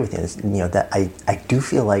agree with you. You know, that I do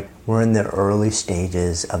feel like we're in the early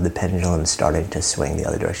stages of the pendulum starting to swing the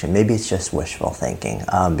other direction. Maybe it's just wishful thinking,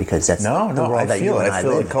 because that's the world that you and I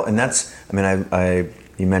live in. And that's, I mean,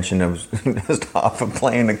 you mentioned I was just off a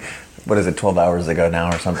plane, what is it, 12 hours ago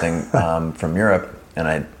now or something, from Europe,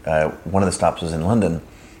 and one of the stops was in London,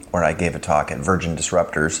 where I gave a talk at Virgin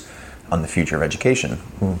Disruptors on the future of education.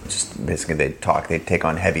 Just basically, they take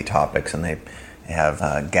on heavy topics, and they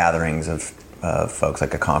have gatherings of folks,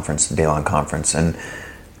 like a conference, a day-long conference, and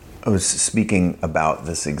I was speaking about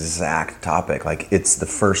this exact topic. Like, it's the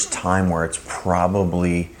first time where it's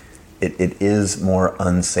probably it is more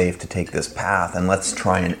unsafe to take this path, and let's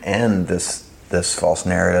try and end this false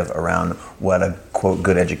narrative around what a, quote,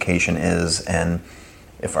 good education is. And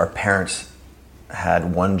if our parents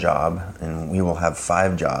had one job and we will have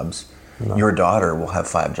 5 jobs, your daughter will have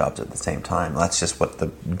 5 jobs at the same time. That's just what the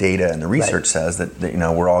data and the research says, that you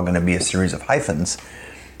know, we're all going to be a series of hyphens.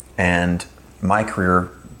 And my career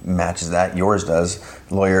matches that, yours does.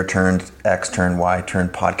 Lawyer turned X, turned Y,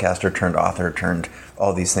 turned podcaster, turned author, turned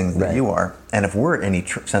all these things that you are. And if we're any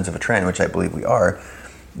sense of a trend, which I believe we are,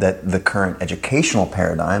 that the current educational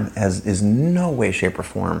paradigm is no way, shape, or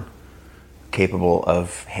form capable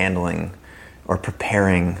of handling or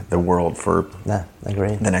preparing the world for the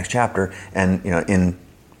next chapter. And you know, in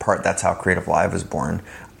part, that's how Creative Live was born.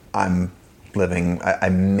 I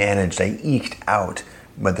eked out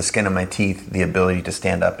with the skin of my teeth the ability to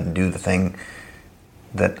stand up and do the thing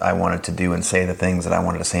that I wanted to do and say the things that I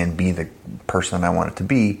wanted to say and be the person that I wanted to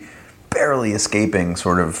be, barely escaping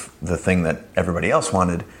sort of the thing that everybody else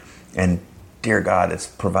wanted. And dear God, it's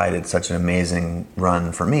provided such an amazing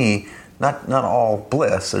run for me. Not all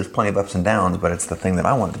bliss, there's plenty of ups and downs, but it's the thing that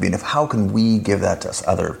I wanted to be. And how can we give that to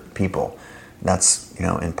other people? That's, you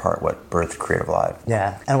know, in part what birthed Creative Live.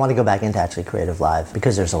 Yeah, and I want to go back into actually Creative Live,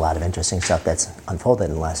 because there's a lot of interesting stuff that's unfolded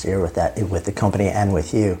in the last year with the company and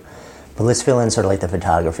with you. But let's fill in sort of like the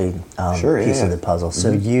photography piece of the puzzle.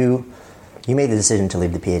 So you made the decision to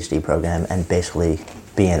leave the PhD program and basically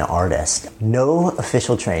be an artist. No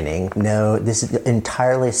official training. No, this is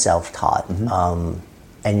entirely self-taught.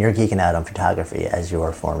 And you're geeking out on photography as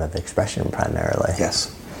your form of expression primarily.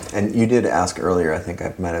 Yes. And you did ask earlier, I think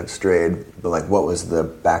I might have strayed, but like, what was the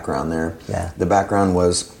background there? Yeah. The background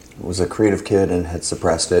was a creative kid and had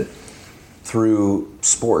suppressed it through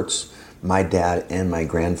sports. My dad and my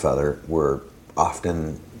grandfather were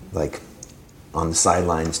often like on the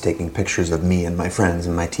sidelines taking pictures of me and my friends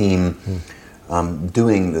and my team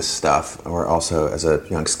doing this stuff, or also as a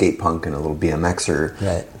young skate punk and a little BMXer.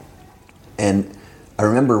 Right. And I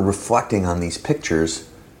remember reflecting on these pictures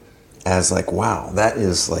as like, wow, that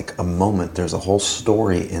is like a moment. There's a whole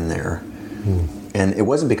story in there. And it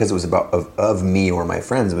wasn't because it was about of me or my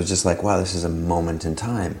friends. It was just like, wow, this is a moment in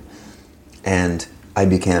time. And I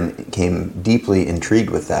became deeply intrigued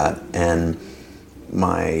with that. And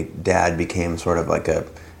my dad became sort of like a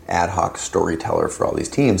ad hoc storyteller for all these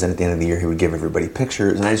teams. And at the end of the year, he would give everybody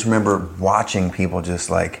pictures. And I just remember watching people just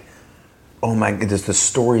like oh my, just the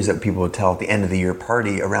stories that people would tell at the end of the year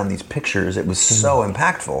party around these pictures, it was so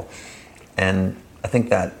impactful. And I think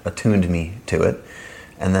that attuned me to it.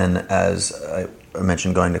 And then, as I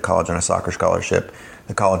mentioned, going to college on a soccer scholarship,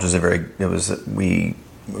 the college was it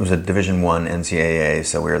was a Division I NCAA,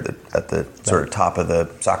 so we were at the sort of top of the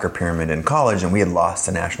soccer pyramid in college, and we had lost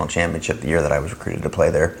the national championship the year that I was recruited to play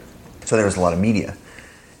there. So there was a lot of media.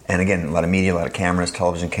 And again, a lot of media, a lot of cameras,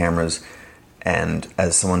 television cameras. And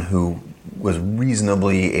as someone who was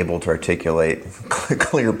reasonably able to articulate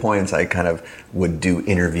clear points, I kind of would do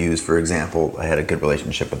interviews, for example. I had a good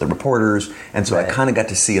relationship with the reporters, and so I kind of got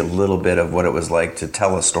to see a little bit of what it was like to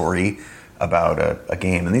tell a story about a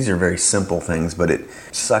game. And these are very simple things, but it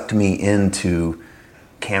sucked me into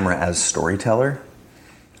camera as storyteller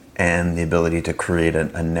and the ability to create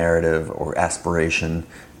a narrative or aspiration.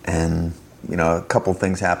 And, you know, a couple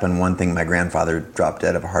things happened. One thing, my grandfather dropped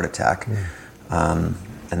dead of a heart attack.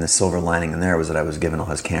 And the silver lining in there was that I was given all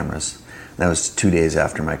his cameras. That was 2 days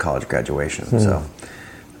after my college graduation. So,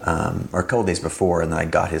 or a couple days before, and then I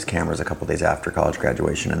got his cameras a couple days after college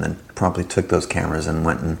graduation, and then promptly took those cameras and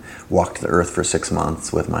went and walked the earth for 6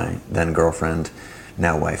 months with my then girlfriend,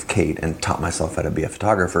 now wife, Kate, and taught myself how to be a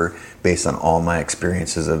photographer based on all my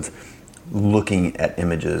experiences of looking at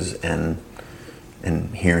images and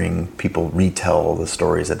hearing people retell the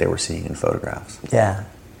stories that they were seeing in photographs. Yeah.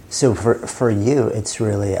 So for you, it's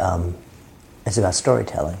really, it's about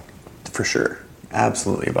storytelling. For sure.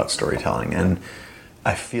 Absolutely about storytelling. And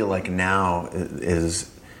I feel like now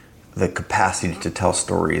is the capacity to tell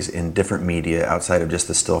stories in different media outside of just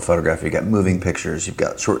the still photograph. You've got moving pictures, you've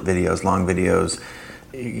got short videos, long videos.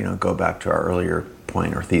 You know, go back to our earlier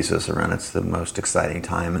point or thesis around it's the most exciting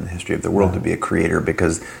time in the history of the world to be a creator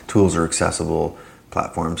because tools are accessible,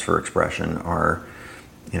 platforms for expression are,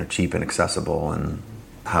 you know, cheap and accessible, and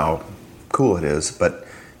how cool it is. But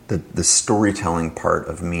the storytelling part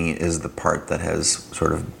of me is the part that has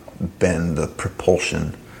sort of been the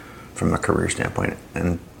propulsion from a career standpoint.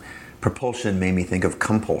 And propulsion made me think of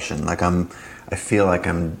compulsion. Like I feel like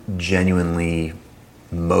I'm genuinely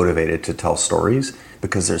motivated to tell stories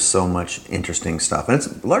because there's so much interesting stuff. And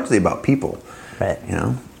it's largely about people. Right. You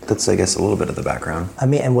know, that's, I guess, a little bit of the background. I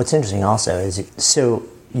mean, and what's interesting also is, so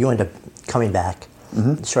you end up coming back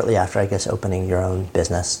shortly after, I guess, opening your own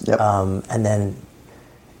business. Yep. And then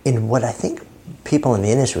in what I think people in the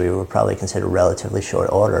industry would probably consider relatively short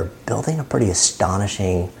order, building a pretty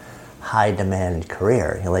astonishing high demand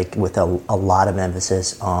career, you know, like with a lot of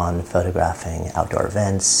emphasis on photographing outdoor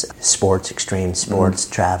events, sports, extreme sports,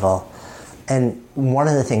 travel. And one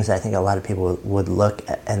of the things I think a lot of people would look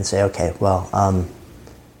at and say, okay, well,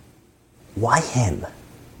 why him?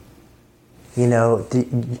 At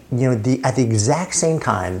the exact same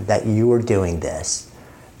time that you were doing this,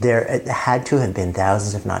 there had to have been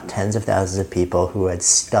thousands, if not tens of thousands of people who had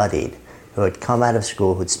studied, who had come out of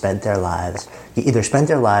school, who'd spent their lives, either spent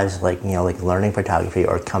their lives like learning photography,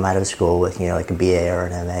 or come out of school with, like a BA or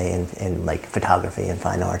an MA in like photography and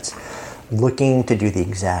fine arts, looking to do the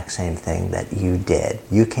exact same thing that you did.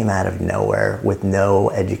 You came out of nowhere with no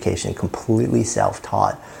education, completely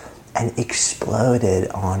self-taught, and exploded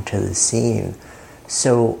onto the scene.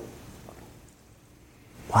 So,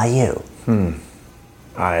 why you?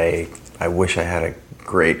 I wish I had a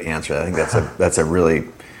great answer. I think that's a really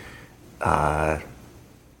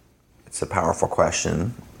it's a powerful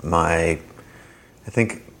question. I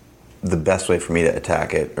think the best way for me to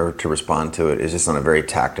attack it or to respond to it is just on a very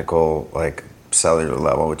tactical, like cellular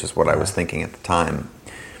level, which is what I was thinking at the time.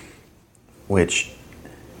 Which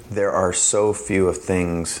there are so few of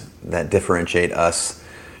things that differentiate us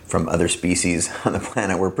from other species on the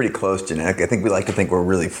planet. We're pretty close genetically. I think we like to think we're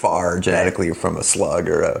really far genetically from a slug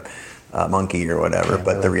or a monkey or whatever. Yeah,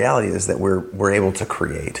 but really. The reality is that we're able to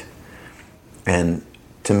create. And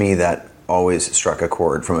to me, that always struck a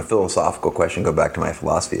chord. From a philosophical question, go back to my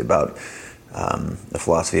philosophy about the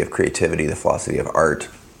philosophy of creativity, the philosophy of art.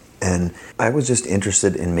 And I was just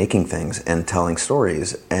interested in making things and telling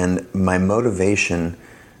stories. And my motivation,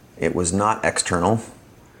 it was not external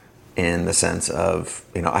in the sense of,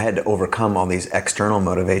 I had to overcome all these external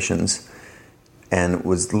motivations and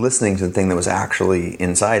was listening to the thing that was actually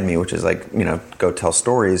inside me, which is like, go tell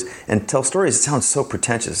stories. And tell stories, it sounds so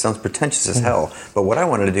pretentious. It sounds pretentious as hell. But what I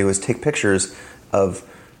wanted to do is take pictures of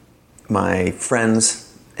my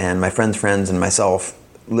friends and my friends' friends and myself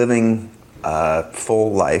living a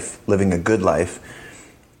full life, living a good life,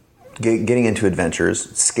 getting into adventures,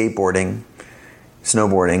 skateboarding,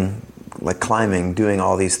 snowboarding, like climbing, doing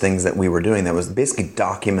all these things that we were doing that was basically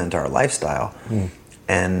document our lifestyle.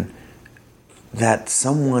 And that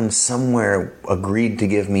someone somewhere agreed to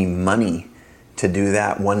give me money to do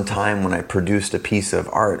that one time when I produced a piece of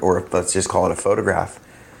art, or let's just call it a photograph.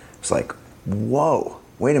 It's like, whoa,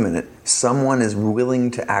 wait a minute. Someone is willing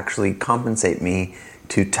to actually compensate me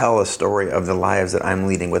to tell a story of the lives that I'm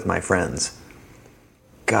leading with my friends.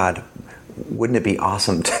 God, wouldn't it be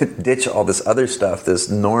awesome to ditch all this other stuff, this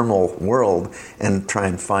normal world, and try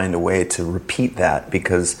and find a way to repeat that?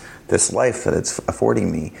 Because this life that it's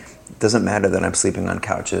affording me, it doesn't matter that I'm sleeping on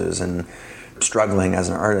couches and struggling as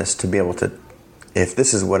an artist, to be able to, if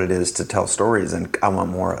this is what it is to tell stories, and I want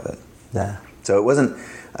more of it. Yeah. So it wasn't,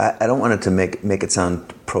 I don't want it to make it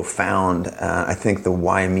sound profound. I think the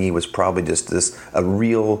why me was probably just a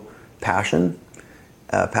real passion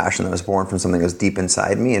that was born from something that was deep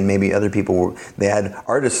inside me. And maybe other people they had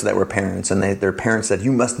artists that were parents, and their parents said,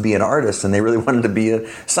 you must be an artist, and they really wanted to be a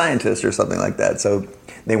scientist or something like that. So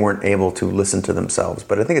they weren't able to listen to themselves.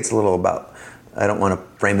 But I think it's a little about, I don't want to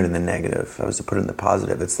frame it in the negative. I was to put it in the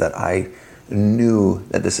positive. It's that I knew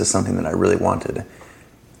that this is something that I really wanted.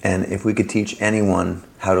 And if we could teach anyone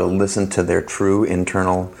how to listen to their true,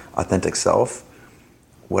 internal, authentic self,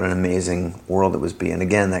 what an amazing world it would be. And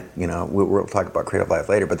again, that, you know, we'll talk about Creative Live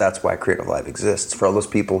later, but that's why Creative Live exists. For all those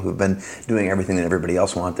people who've been doing everything that everybody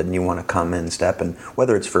else wanted, and you want to come in, step, and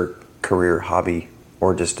whether it's for career, hobby,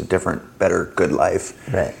 or just a different, better, good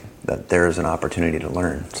life, Right. that there is an opportunity to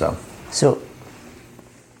learn. So,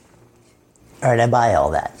 all right, I buy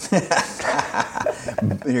all that.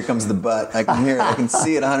 here comes the but. I can hear it. I can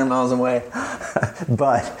see it 100 miles away.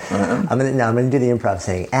 But I'm gonna do the improv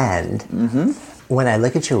thing. And when I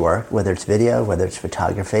look at your work, whether it's video, whether it's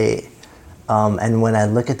photography, and when I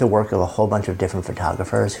look at the work of a whole bunch of different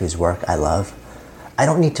photographers whose work I love, I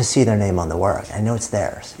don't need to see their name on the work. I know it's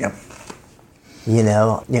theirs. Yep. You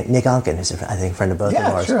know, Nick Onken, who's I think a friend of both of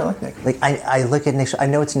ours. Yeah, sure, I like Nick. Like I look at Nick's, I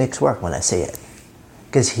know it's Nick's work when I see it.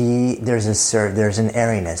 Because there's an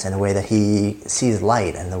airiness in the way that he sees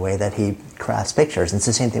light and the way that he crafts pictures. And it's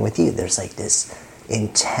the same thing with you. There's like this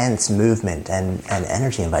intense movement and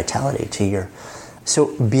energy and vitality to your...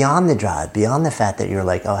 So beyond the drive, beyond the fact that you're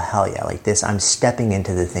like, oh, hell yeah, like this, I'm stepping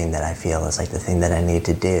into the thing that I feel is like the thing that I need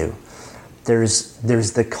to do. There's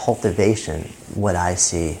the cultivation, what I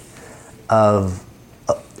see, of...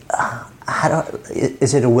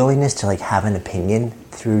 is it a willingness to like have an opinion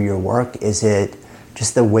through your work? Is it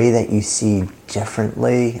just the way that you see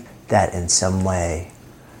differently that in some way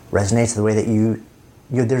resonates, the way that you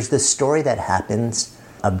there's this story that happens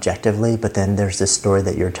objectively, but then there's this story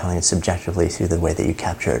that you're telling subjectively through the way that you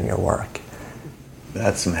capture it in your work.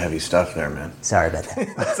 That's some heavy stuff there, man. Sorry about that.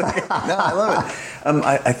 That's okay. No, I love it.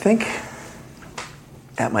 I think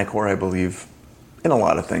at my core I believe in a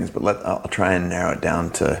lot of things, but I'll try and narrow it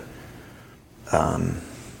down to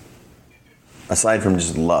aside from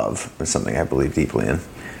just love, is something I believe deeply in.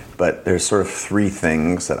 But there's sort of three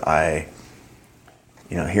things that I,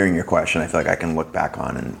 hearing your question, I feel like I can look back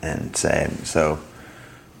on and say. So,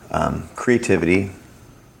 creativity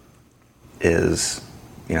is,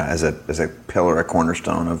 as a pillar, a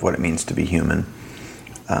cornerstone of what it means to be human.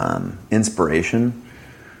 Inspiration,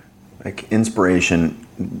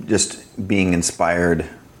 just being inspired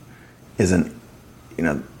isn't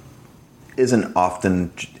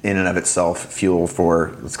often in and of itself fuel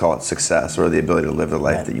for, let's call it success or the ability to live the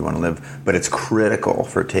life that you want to live, but it's critical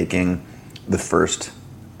for taking the first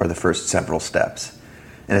several steps.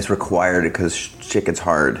 And it's required because shit gets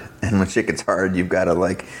hard. And when shit gets hard, you've got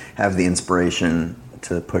to have the inspiration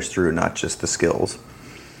to push through, not just the skills.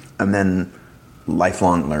 And then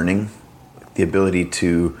lifelong learning, the ability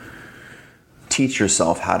to teach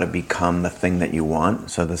yourself how to become the thing that you want.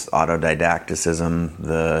 So this autodidacticism,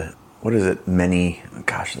 there's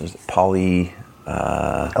polymath.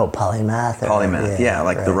 Polymath,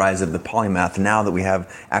 right. The rise of the polymath. Now that we have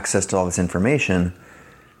access to all this information,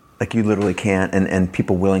 you literally can't, and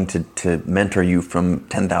people willing to mentor you from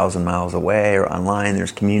 10,000 miles away or online,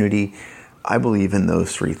 there's community. I believe in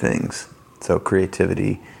those three things. So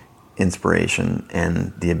creativity, inspiration,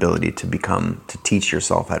 and the ability to teach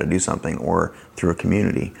yourself how to do something or through a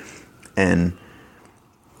community. And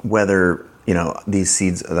whether these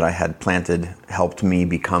seeds that I had planted helped me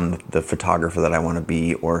become the photographer that I want to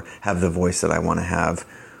be or have the voice that I want to have.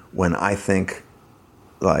 When I think,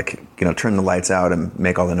 turn the lights out and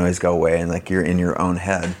make all the noise go away and you're in your own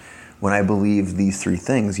head. When I believe these three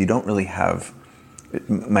things, you don't really have...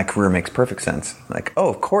 My career makes perfect sense.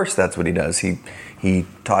 Of course that's what he does. He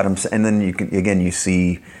taught him... And then you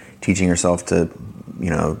see teaching yourself to be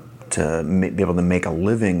able to make a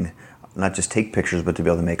living, not just take pictures, but to be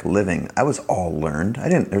able to make a living. I was all learned.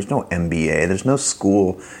 There's no MBA. There's no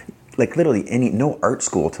school. Literally no art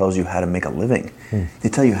school tells you how to make a living. They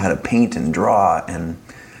tell you how to paint and draw and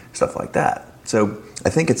stuff like that. So I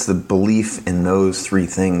think it's the belief in those three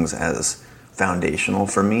things as foundational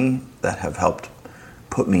for me that have helped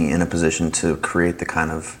put me in a position to create the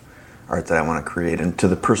kind of art that I want to create. And to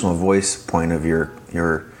the personal voice point of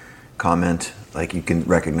your comment, like you can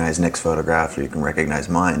recognize Nick's photograph or you can recognize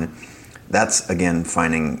mine. That's, again,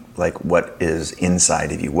 finding like what is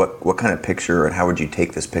inside of you. What kind of picture and how would you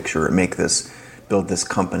take this picture or build this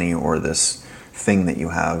company or this thing that you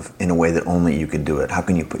have in a way that only you could do it? How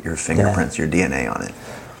can you put your fingerprints, your DNA on it?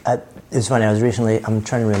 It's funny, I'm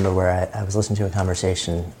trying to remember where I was listening to a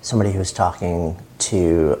conversation, somebody who was talking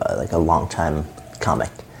to like a longtime comic.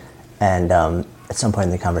 And at some point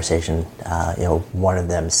in the conversation, one of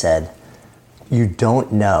them said, you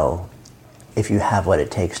don't know if you have what it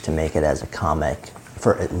takes to make it as a comic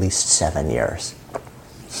for at least 7 years.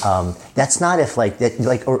 That's not if like that,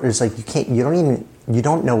 like, or it's like you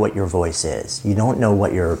don't know what your voice is. You don't know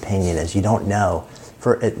what your opinion is. You don't know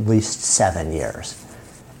for at least 7 years.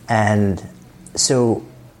 And so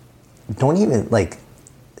don't even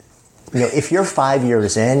if you're 5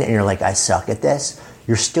 years in and you're like, I suck at this,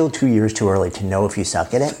 you're still 2 years too early to know if you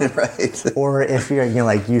suck at it. Right. Or if you're,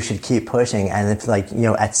 you should keep pushing. And if at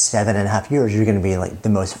 7.5 years, you're going to be like the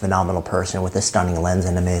most phenomenal person with a stunning lens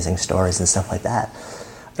and amazing stories and stuff like that.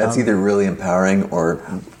 That's either really empowering or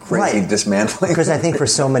crazy dismantling. Because I think for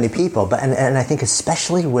so many people, and I think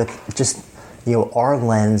especially with just, our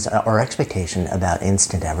lens, our expectation about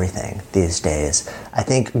instant everything these days, I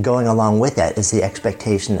think going along with that is the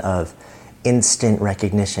expectation of instant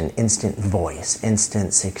recognition, instant voice,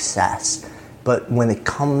 instant success. But when it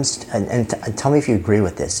comes to, and tell me if you agree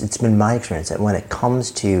with this, it's been my experience that when it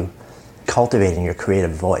comes to cultivating your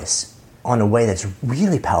creative voice on a way that's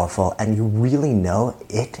really powerful and you really know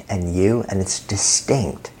it and you, and it's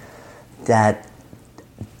distinct, that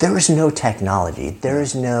there is no technology,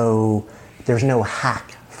 there's no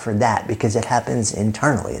hack for that because it happens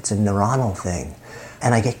internally. It's a neuronal thing.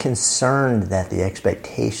 And I get concerned that the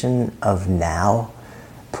expectation of now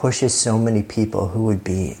pushes so many people who would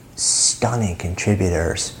be stunning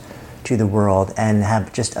contributors to the world and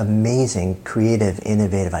have just amazing, creative,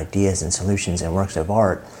 innovative ideas and solutions and works of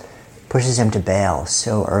art, pushes them to bail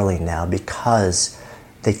so early now because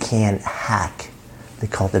they can't hack the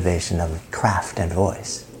cultivation of craft and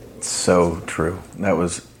voice. So true. That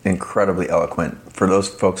was incredibly eloquent. For those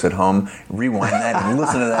folks at home, rewind that and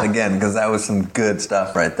listen to that again because that was some good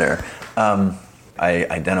stuff right there. I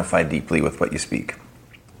identify deeply with what you speak.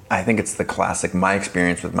 I think it's the classic, my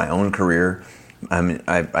experience with my own career. I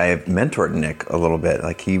mentored Nick a little bit.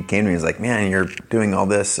 Like he came to me, he's like, man, you're doing all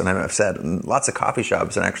this. And I've said lots of coffee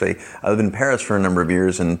shops. And actually, I lived in Paris for a number of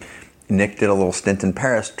years and Nick did a little stint in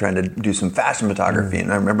Paris trying to do some fashion photography.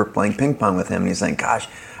 And I remember playing ping pong with him and he's saying, gosh,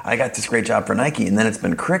 I got this great job for Nike. And then it's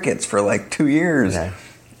been crickets for like 2 years. Okay.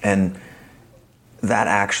 And that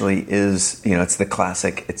actually is, it's the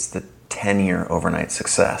classic, it's the 10-year overnight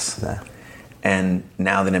success. Yeah. And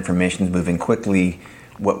now that information is moving quickly,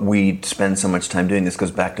 what we spend so much time doing, this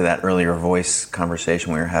goes back to that earlier voice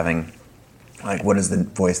conversation we were having, like what is the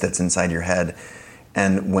voice that's inside your head?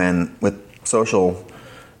 And when with social,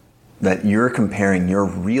 that you're comparing your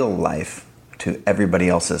real life to everybody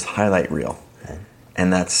else's highlight reel. Okay.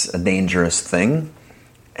 And that's a dangerous thing.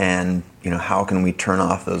 And, how can we turn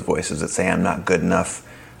off those voices that say, I'm not good enough,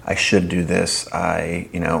 I should do this, I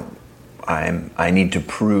need to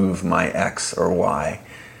prove my X or Y.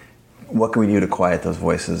 What can we do to quiet those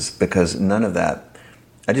voices? Because none of that,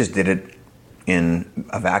 I just did it in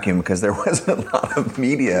a vacuum because there wasn't a lot of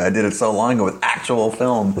media. I did it so long ago with actual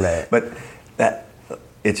film. Right. But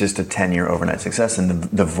it's just a 10-year overnight success. And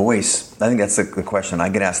the voice, I think that's the question I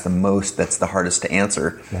get asked the most, that's the hardest to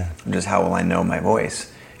answer, just how will I know my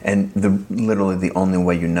voice? And literally the only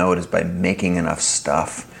way you know it is by making enough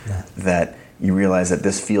stuff that you realize that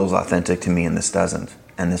this feels authentic to me and this doesn't.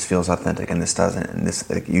 And this feels authentic and this doesn't. And this,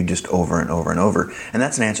 you just over and over and over. And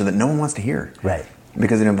that's an answer that no one wants to hear. Right.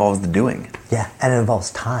 Because it involves the doing. Yeah, and it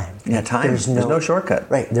involves time. Yeah, time. There's no shortcut.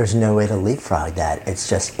 Right, there's no way to leapfrog that. It's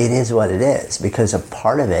just, it is what it is. Because a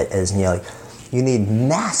part of it is, you need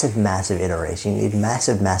massive, massive iteration. You need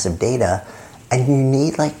massive, massive data. And you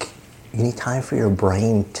need time for your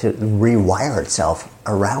brain to rewire itself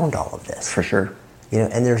around all of this. For sure.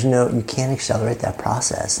 And you can't accelerate that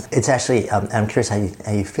process. It's actually, I'm curious how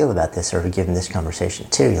you feel about this, sort of given this conversation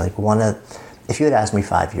too. If you had asked me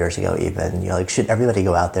 5 years ago even, should everybody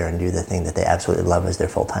go out there and do the thing that they absolutely love as their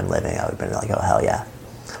full-time living, I would have been like, oh, hell yeah.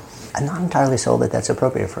 I'm not entirely sold that that's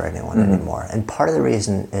appropriate for anyone anymore. And part of the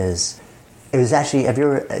reason is, it was actually, did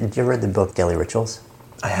you ever read the book Daily Rituals?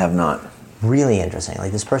 I have not. Really interesting.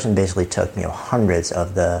 This person basically took, hundreds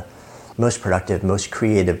of the most productive, most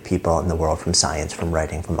creative people in the world, from science, from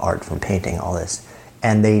writing, from art, from painting, all this.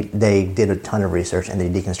 And they did a ton of research, and they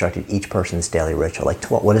deconstructed each person's daily ritual. Like,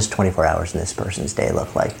 what does 24 hours in this person's day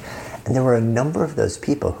look like? And there were a number of those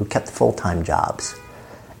people who kept full-time jobs.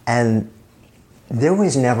 And there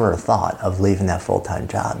was never a thought of leaving that full-time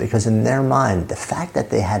job, because in their mind, the fact that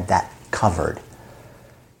they had that covered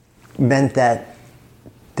meant that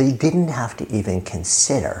they didn't have to even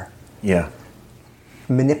consider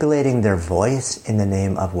manipulating their voice in the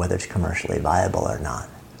name of whether it's commercially viable or not.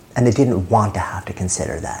 And they didn't want to have to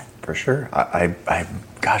consider that. For sure. I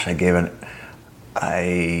gave an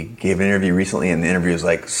interview recently, and the interview was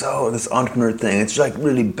like, so this entrepreneur thing, it's like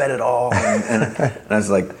really bet it all. And I was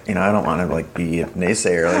like, I don't want to like be a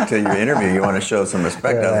naysayer. Like, to your interview, you want to show some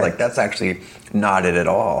respect. Right. I was like, that's actually not it at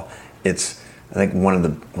all. It's, I think one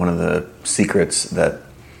of the secrets that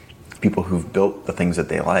people who've built the things that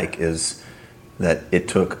they like is that it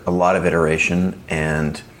took a lot of iteration,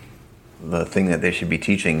 and the thing that they should be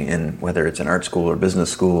teaching in, whether it's an art school or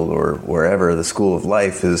business school or wherever, the school of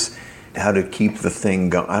life, is how to keep the thing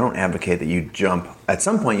going. I don't advocate that you jump. At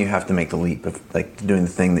some point you have to make the leap of like doing the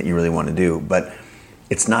thing that you really want to do, but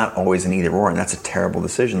it's not always an either or, and that's a terrible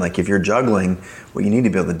decision. Like, if you're juggling, what you need to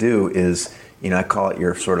be able to do is, I call it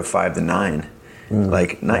your sort of 5 to 9.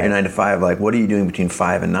 Like, not your 9 to 5, like what are you doing between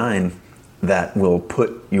 5 and 9 that will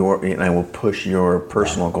will push your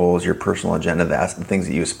personal goals, your personal agenda, the things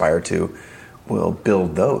that you aspire to, will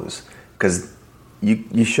build those. Because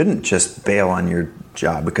you shouldn't just bail on your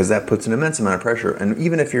job, because that puts an immense amount of pressure. And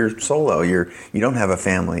even if you're solo, you don't have a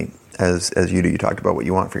family as you do. You talked about what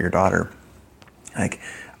you want for your daughter. Like,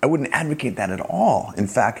 I wouldn't advocate that at all. In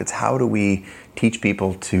fact, it's how do we teach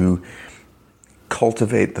people to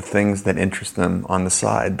cultivate the things that interest them on the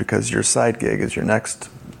side, because your side gig is your next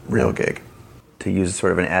real gig. To use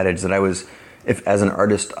sort of an adage that if as an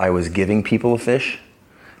artist I was giving people a fish,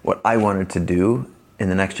 what I wanted to do in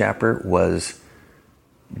the next chapter was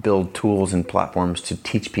build tools and platforms to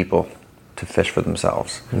teach people to fish for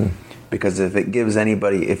themselves. Because if it gives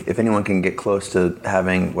anybody, if anyone can get close to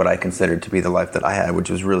having what I considered to be the life that I had, which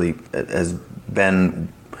was really, has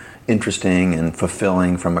been interesting and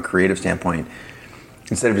fulfilling from a creative standpoint,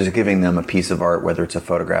 instead of just giving them a piece of art, whether it's a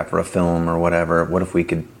photograph or a film or whatever, what if we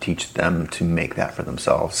could teach them to make that for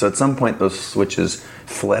themselves? So at some point those switches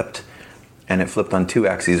flipped, and it flipped on 2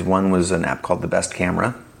 axes. One was an app called The Best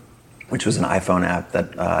Camera, which was an iPhone app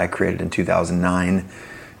that I created in 2009.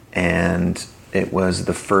 And it was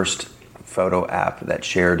the first photo app that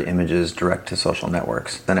shared images direct to social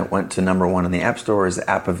networks. Then it went to #1 in the App Store as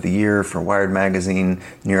App of the Year for Wired Magazine.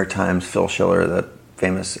 New York Times, Phil Schiller, the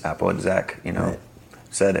famous Apple exec, right,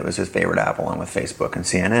 said it was his favorite app, along with Facebook and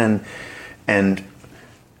CNN. And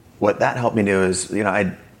what that helped me do is,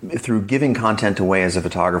 through giving content away as a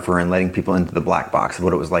photographer and letting people into the black box of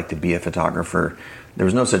what it was like to be a photographer. There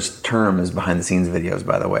was no such term as behind the scenes videos,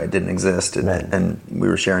 by the way. It didn't exist. Right. And we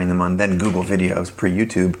were sharing them on then Google Videos,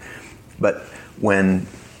 pre-YouTube. But when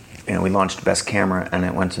we launched Best Camera and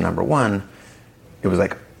it went to #1, it was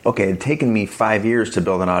like, okay, it had taken me 5 years to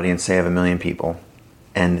build an audience, say of 1 million people,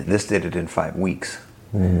 and this did it in 5 weeks.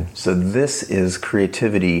 So this is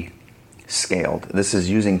creativity scaled. This is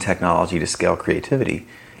using technology to scale creativity.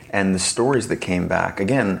 And the stories that came back,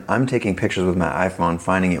 again, I'm taking pictures with my iPhone,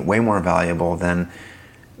 finding it way more valuable than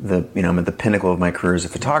I'm at the pinnacle of my career as a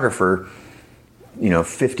photographer,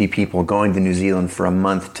 50 people going to New Zealand for a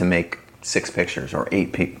month to make 6 pictures or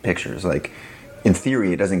 8 pictures. Like, in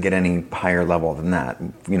theory, it doesn't get any higher level than that.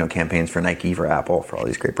 Campaigns for Nike, for Apple, for all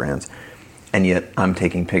these great brands. And yet I'm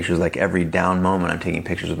taking pictures, like every down moment, I'm taking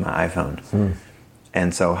pictures with my iPhone.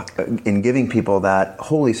 And so in giving people that,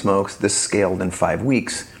 holy smokes, this scaled in 5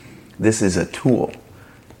 weeks, this is a tool.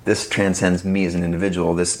 This transcends me as an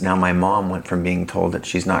individual. Now my mom went from being told that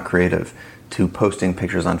she's not creative to posting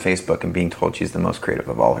pictures on Facebook and being told she's the most creative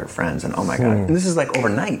of all her friends. And oh my God, and this is like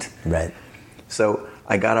overnight. Right. So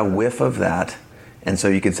I got a whiff of that. And so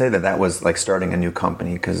you could say that was like starting a new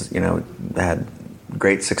company, because, I had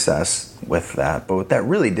great success with that. But what that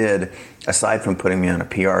really did, aside from putting me on a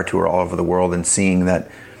PR tour all over the world and seeing that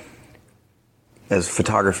as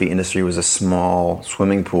photography industry was a small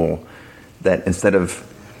swimming pool, that instead of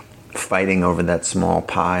fighting over that small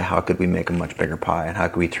pie, how could we make a much bigger pie? And how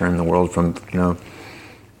could we turn the world from,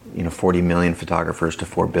 40 million photographers to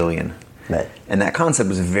 4 billion? Right. And that concept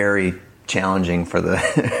was very challenging for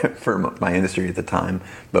for my industry at the time,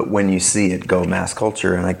 but when you see it go mass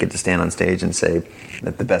culture, and I get to stand on stage and say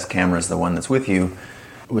that the best camera is the one that's with you,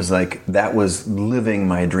 it was like that was living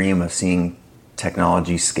my dream of seeing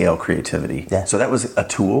technology scale creativity. Yeah. So that was a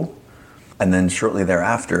tool, and then shortly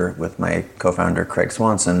thereafter, with my co-founder Craig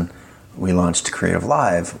Swanson, we launched Creative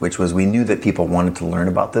Live, which was, we knew that people wanted to learn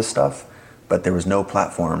about this stuff, but there was no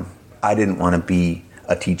platform. I didn't want to be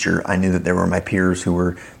a teacher. I knew that there were my peers who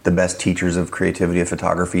were the best teachers of creativity, of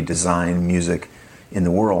photography, design, music in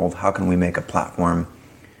the world. How can we make a platform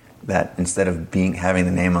that, instead of having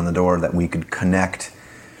the name on the door, that we could connect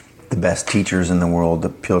the best teachers in the world, the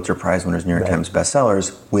Pulitzer Prize winners, New York Times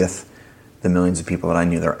bestsellers, with the millions of people that I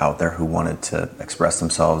knew that are out there who wanted to express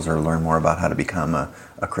themselves or learn more about how to become a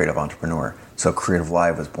creative entrepreneur. So Creative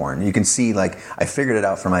Live was born. You can see, like, I figured it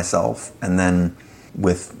out for myself, and then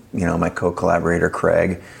with, you know, my co-collaborator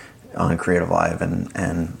Craig on Creative Live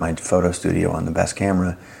and my photo studio on the best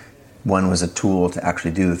camera, one was a tool to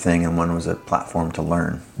actually do the thing, and one was a platform to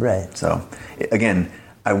learn. Right. So again,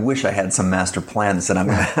 I wish I had some master plan that said I'm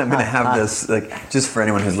going to have this, like, just for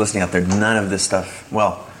anyone who's listening out there, none of this stuff,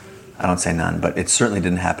 well, I don't say none, but it certainly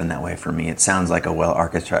didn't happen that way for me. It sounds like a well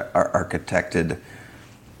architected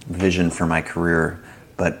vision for my career,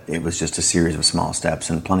 but it was just a series of small steps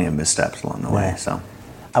and plenty of missteps along the way. So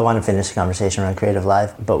I want to finish the conversation around Creative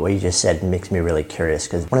Live, but what you just said makes me really curious,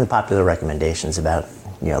 because one of the popular recommendations about,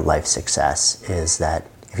 you know, life success is that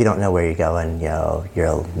if you don't know where you're going, you know,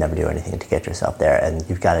 you'll never do anything to get yourself there, and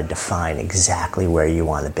you've got to define exactly where you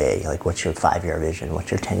want to be. Like, what's your 5-year vision?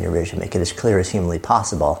 What's your 10-year vision? Make it as clear as humanly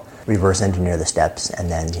possible. Reverse engineer the steps, and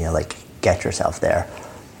then, you know, like, get yourself there.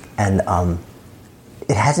 And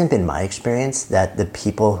it hasn't been my experience that the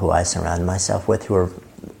people who I surround myself with, who are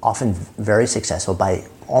often very successful by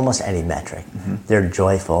almost any metric, they're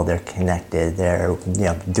joyful, they're connected, they're, you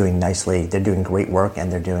know, doing nicely, they're doing great work,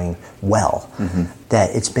 and they're doing well,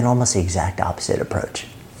 that it's been almost the exact opposite approach.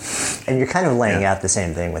 And you're kind of laying out the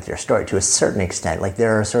same thing with your story to a certain extent. Like,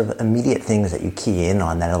 there are sort of immediate things that you key in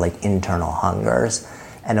on that are like internal hungers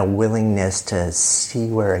and a willingness to see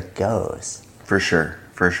where it goes. For sure.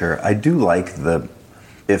 I do like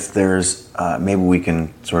if there's, maybe we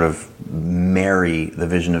can sort of marry the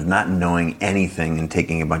vision of not knowing anything and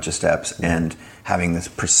taking a bunch of steps and having this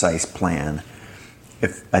precise plan.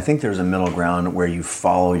 I think there's a middle ground where you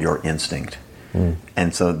follow your instinct.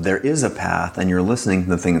 And so there is a path, and you're listening to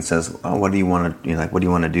the thing that says, oh, what do you want to, you know, like, what do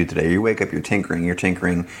you want to do today? You wake up, you're tinkering,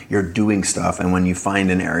 you're doing stuff, and when you find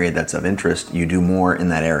an area that's of interest, you do more in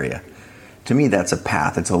that area. To me, that's a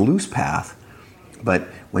path. It's a loose path, but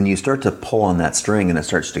when you start to pull on that string and it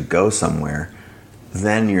starts to go somewhere,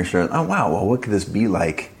 then you're sort of, oh wow, well, what could this be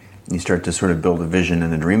like? And you start to sort of build a vision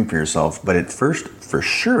and a dream for yourself. But at first, for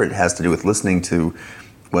sure, it has to do with listening to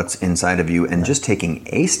what's inside of you and just taking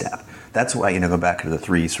a step. That's why, you know, go back to the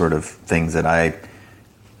 3 sort of things that I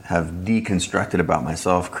have deconstructed about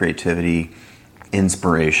myself: creativity,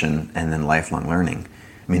 inspiration, and then lifelong learning.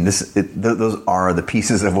 I mean, those are the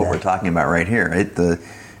pieces of what we're talking about right here, right?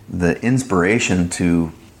 The inspiration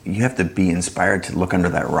to, you have to be inspired to look under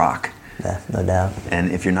that rock. Yeah, no doubt.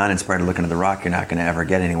 And if you're not inspired to look under the rock, you're not going to ever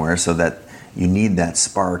get anywhere. So that you need that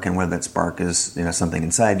spark, and whether that spark is, you know, something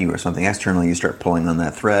inside you or something externally, you start pulling on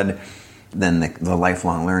that thread. Then the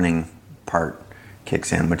lifelong learning part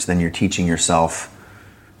kicks in, which then you're teaching yourself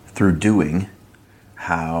through doing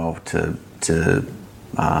how to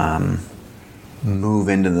move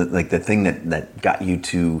into the thing that got you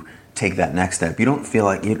to take that next step. You don't feel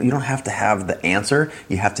like you don't have to have the answer.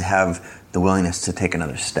 You have to have the willingness to take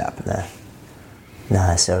another step. No,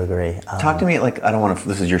 I so agree. Talk to me, like, I don't want to.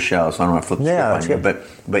 This is your show, so I don't want to flip the script on you.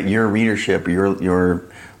 But your readership, your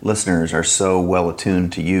listeners are so well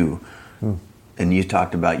attuned to you, and you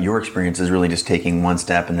talked about your experience is really just taking one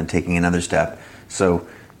step and then taking another step. So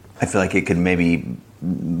I feel like it could maybe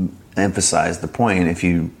emphasize the point if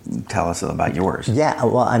you tell us about yours. Yeah,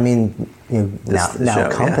 well, I mean, now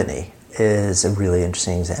Company is a really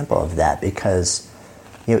interesting example of that, because,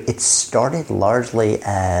 you know, it started largely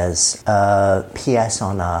as a PS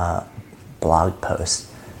on a blog post.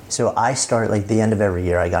 So I started, like, the end of every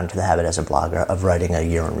year, I got into the habit as a blogger of writing a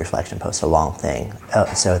year in reflection post, a long thing.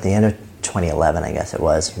 So at the end of 2011, I guess it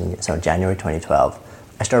was, so January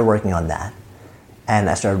 2012, I started working on that. And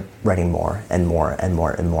I started writing more and more and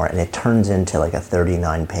more and more, and it turns into like a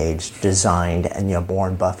 39-page designed and, you know,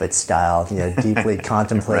 Warren Buffett style, you know, deeply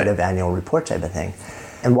contemplative annual report type of thing.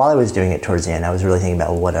 And while I was doing it towards the end, I was really thinking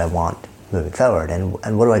about what I want moving forward, and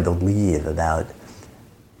what do I believe about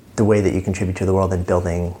the way that you contribute to the world and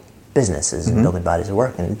building businesses and building bodies of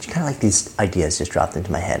work. And it's kind of like these ideas just dropped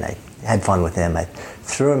into my head. And I had fun with them. I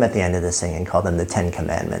threw them at the end of this thing and called them the 10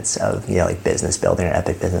 Commandments of, you know, like business building or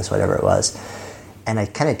epic business, whatever it was. And I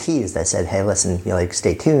kind of teased. I said, hey, listen, you know, like,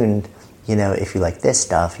 stay tuned. You know, if you like this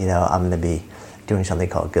stuff, you know, I'm going to be doing something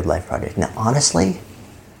called Good Life Project. Now, honestly,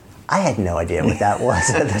 I had no idea what that was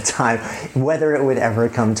at the time, whether it would ever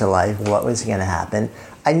come to life, what was going to happen.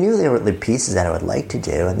 I knew there were the pieces that I would like to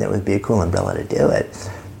do, and it would be a cool umbrella to do it.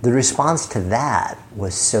 The response to that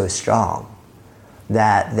was so strong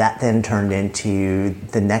that then turned into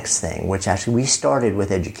the next thing, which actually we started with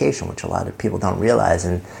education, which a lot of people don't realize.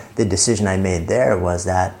 And the decision I made there was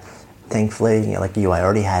that, thankfully, like you, I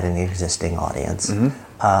already had an existing audience, and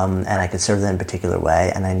I could serve them in a particular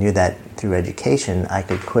way. And I knew that through education, I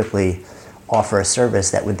could quickly offer a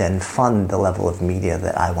service that would then fund the level of media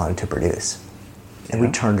that I wanted to produce. And we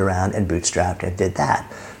turned around and bootstrapped and did that,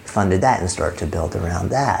 funded that, and started to build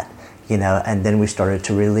around that. And then we started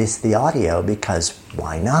to release the audio because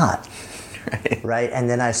why not? Right? And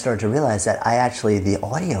then I started to realize that the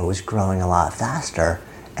audio was growing a lot faster,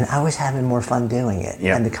 and I was having more fun doing it.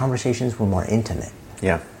 Yeah. And the conversations were more intimate.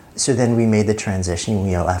 Yeah. So then we made the transition,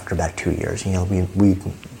 after about 2 years, we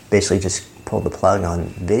basically just pulled the plug on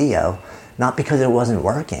video, not because it wasn't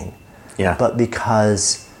working, but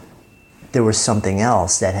because there was something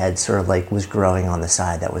else that had sort of was growing on the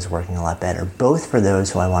side that was working a lot better, both for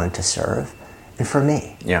those who I wanted to serve and for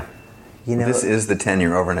me. Yeah. This is the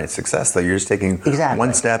 10-year overnight success, though. You're just taking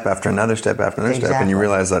one step after another step after another step, and you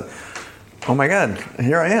realize that, oh my God,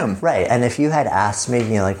 here I am. Right. And if you had asked me,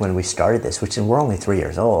 when we started this, which we're only 3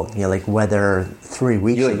 years old, whether 3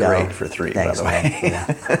 weeks ago. You look great for 3, thanks, by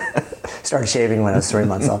the way. Started shaving when I was 3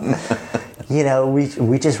 months old.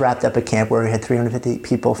 We just wrapped up a camp where we had 350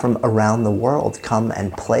 people from around the world come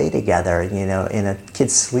and play together, in a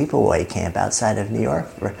kids' sleepaway camp outside of New York.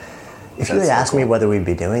 If you had asked me whether we'd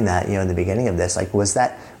be doing that, in the beginning of this,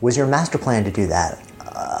 was your master plan to do that?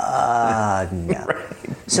 No. Right.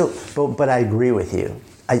 So, but I agree with you.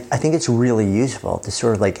 I think it's really useful to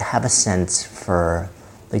sort of have a sense for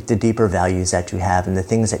the deeper values that you have and the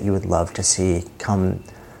things that you would love to see come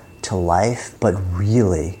to life, but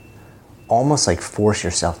really almost force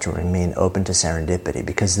yourself to remain open to serendipity,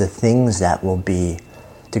 because the things that will be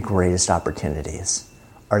the greatest opportunities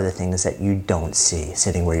are the things that you don't see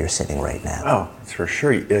sitting where you're sitting right now. Oh, that's for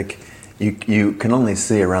sure. You can only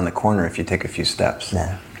see around the corner if you take a few steps.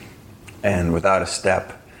 Yeah. And without a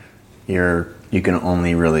step, you can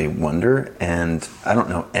only really wonder. And I don't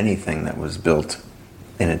know anything that was built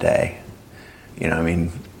in a day.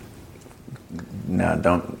 No,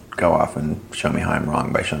 don't go off and show me how I'm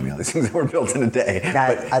wrong by showing me all these things that were built in a day.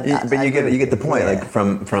 But you get the point. Yeah.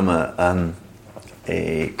 From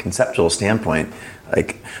a conceptual standpoint,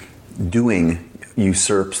 doing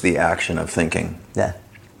usurps the action of thinking. Yeah.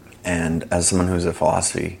 And as someone who's a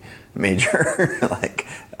philosophy major,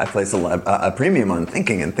 I place a premium on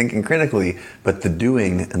thinking and thinking critically, but the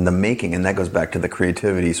doing and the making, and that goes back to the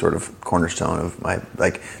creativity sort of cornerstone of my,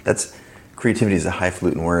 creativity is a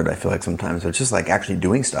highfalutin word, I feel sometimes. It's just actually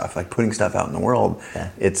doing stuff, putting stuff out in the world. Yeah.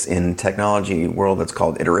 It's in technology world, it's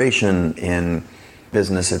called iteration. In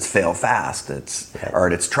business, it's fail fast. It's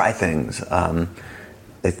art, it's try things.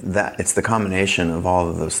 It's the combination of all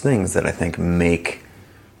of those things that I think make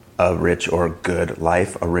a rich or good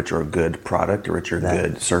life, a rich or good product, a rich or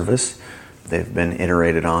good service. They've been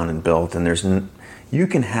iterated on and built, and you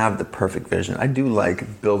can have the perfect vision. I do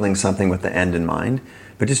like building something with the end in mind,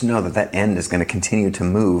 but just know that end is going to continue to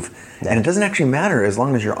move. And it doesn't actually matter as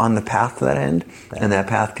long as you're on the path to that end, and that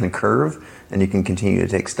path can curve, and you can continue to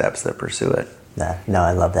take steps that pursue it. No,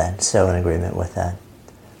 I love that. So in agreement with that.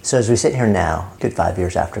 So as we sit here now, good 5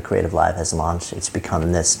 years after Creative Live has launched, it's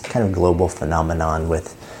become this kind of global phenomenon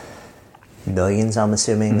with millions, I'm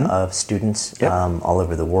assuming, of students all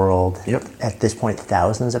over the world. Yep. At this point,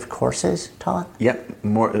 thousands of courses taught? Yep.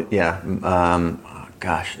 More, yeah.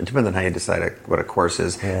 It depends on how you decide what a course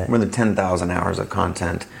is. Yeah. More than 10,000 hours of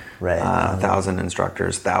content. Right. 1,000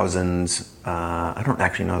 instructors, thousands. I don't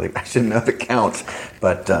actually know. I shouldn't know the count,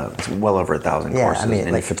 but it's well over 1,000 courses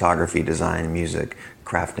in photography, design, music,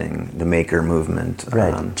 crafting, the maker movement.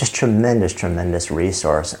 Right. Just tremendous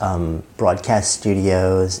resource. Broadcast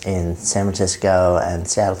studios in San Francisco and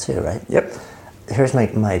Seattle too, right? Yep. Here's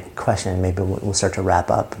my question. Maybe we'll start to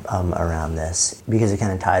wrap up around this, because it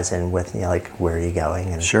kind of ties in with where are you going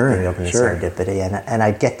and being open to serendipity. And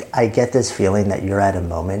I get this feeling that you're at a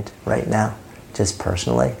moment right now, just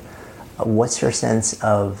personally. What's your sense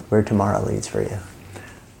of where tomorrow leads for you?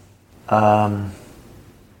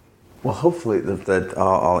 Well, hopefully that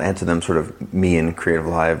I'll answer them sort of me and Creative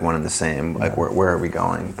Live one and the same. Where are we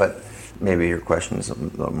going? But maybe your question is a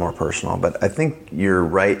little more personal. But I think you're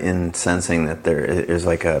right in sensing that there is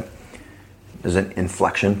there's an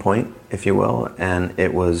inflection point, if you will, and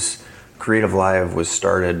it was Creative Live was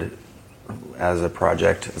started as a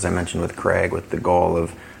project, as I mentioned with Craig, with the goal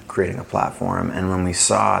of creating a platform. And when we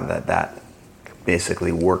saw that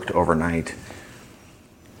basically worked overnight.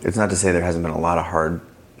 It's not to say there hasn't been a lot of hard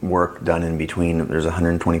work done in between. There's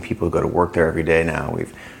 120 people who go to work there every day now.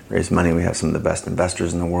 We've raised money. We have some of the best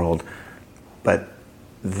investors in the world. But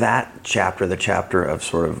that chapter, the chapter of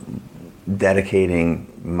sort of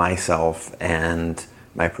dedicating myself and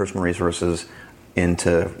my personal resources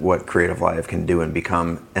into what Creative Live can do and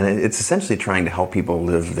become, and it's essentially trying to help people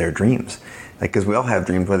live their dreams. Like, because we all have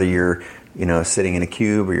dreams, whether you're, sitting in a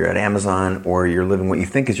cube or you're at Amazon or you're living what you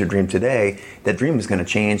think is your dream today, that dream is going to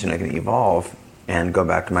change and it's going to evolve. And go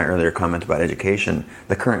back to my earlier comment about education,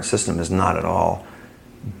 the current system is not at all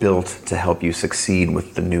built to help you succeed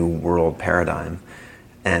with the new world paradigm.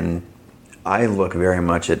 And I look very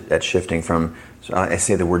much at shifting from, so I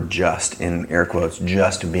say the word just in air quotes,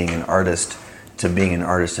 just being an artist to being an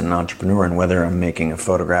artist and an entrepreneur. And whether I'm making a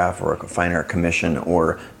photograph or a fine art commission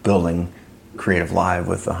or building Creative Live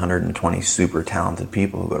with 120 super talented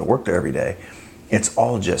people who go to work there every day, it's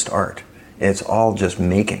all just art. It's all just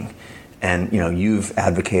making. And, you've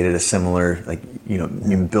advocated a similar,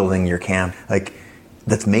 building your camp,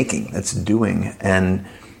 that's making, that's doing. And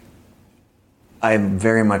I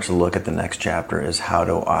very much look at the next chapter as how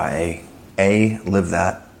do I, A, live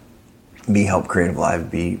that, B, help Creative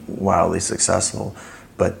Live be wildly successful,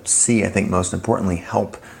 but C, I think most importantly,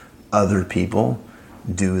 help other people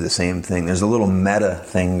do the same thing. There's a little meta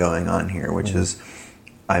thing going on here, which is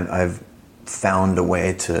I've found a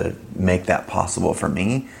way to make that possible for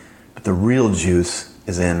me. But the real juice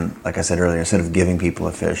is in, like I said earlier, instead of giving people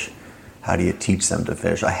a fish, how do you teach them to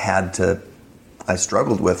fish? I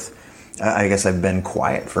struggled with, I guess I've been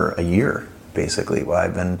quiet for a year, basically. Well,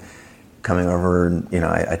 I've been coming over,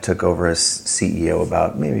 I took over as CEO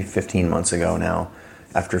about maybe 15 months ago now,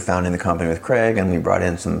 after founding the company with Craig, and we brought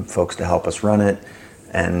in some folks to help us run it.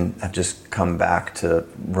 And I've just come back to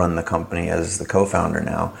run the company as the co-founder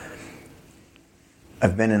now.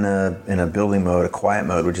 I've been in a building mode, a quiet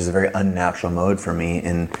mode, which is a very unnatural mode for me,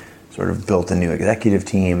 and sort of built a new executive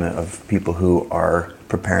team of people who are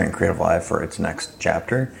preparing Creative Live for its next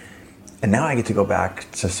chapter. And now I get to go back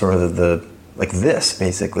to sort of this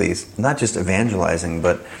basically, not just evangelizing,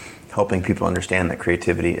 but helping people understand that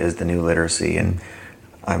creativity is the new literacy. And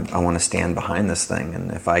I want to stand behind this thing.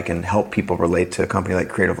 And if I can help people relate to a company like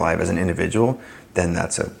Creative Live as an individual, then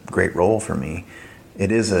that's a great role for me.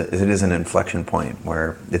 It is an inflection point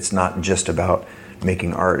where it's not just about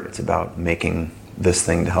making art, it's about making this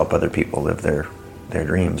thing to help other people live their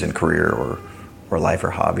dreams and career or life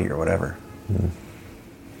or hobby or whatever.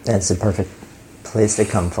 That's the perfect place to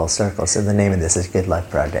come full circle. So the name of this is Good Life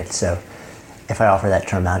Project. So if I offer that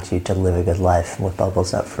term out to you, to live a good life, what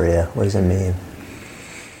bubbles up for you? What does it mean?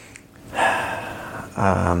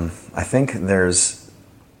 I think there's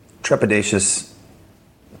trepidatious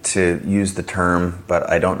to use the term, but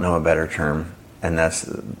I don't know a better term, and that's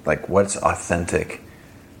like, what's authentic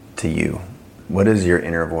to you? What is your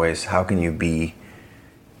inner voice? How can you be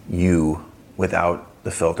you without the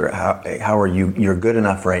filter? How are you? You're good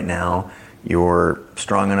enough right now. You're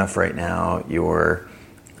strong enough right now. You're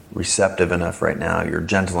receptive enough right now. You're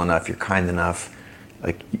gentle enough. You're kind enough.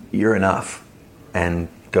 Like, you're enough, and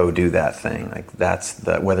go do that thing. Like, that's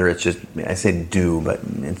whether it's just, I say do, but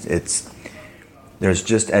it's there's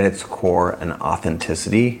just at its core an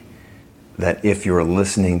authenticity that if you're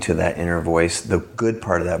listening to that inner voice, the good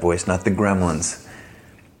part of that voice, not the gremlins,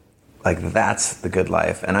 like, that's the good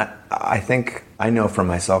life. And I think, I know for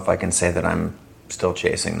myself, I can say that I'm still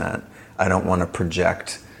chasing that. I don't want to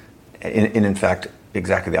project, in fact,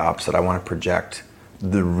 exactly the opposite. I want to project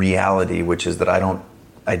the reality, which is that I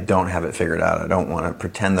don't have it figured out. I don't want to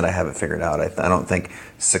pretend that I have it figured out. I don't think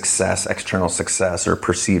success, external success or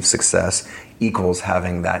perceived success equals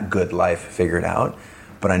having that good life figured out.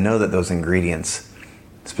 But I know that those ingredients,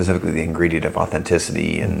 specifically the ingredient of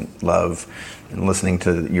authenticity and love and listening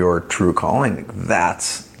to your true calling,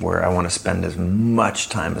 that's where I want to spend as much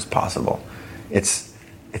time as possible. It's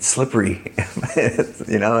slippery.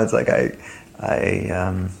 It's like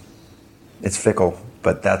it's fickle.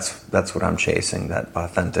 But that's what I'm chasing, that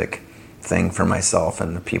authentic thing for myself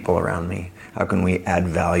and the people around me. How can we add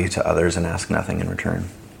value to others and ask nothing in return?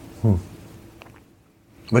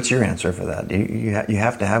 What's your answer for that? You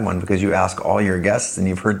have to have one, because you ask all your guests and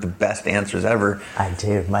you've heard the best answers ever. I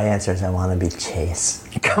do. My answer is I want to be Chase.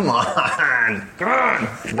 Come on.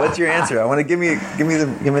 What's your answer? I want to give me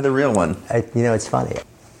the real one. It's funny.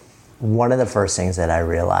 One of the first things that I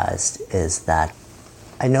realized is that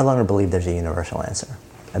I no longer believe there's a universal answer.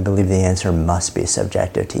 I believe the answer must be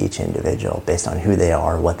subjective to each individual based on who they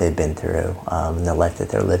are, what they've been through, and the life that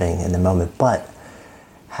they're living in the moment. But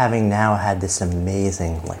having now had this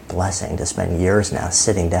amazing blessing to spend years now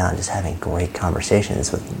sitting down, just having great conversations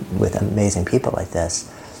with amazing people like this,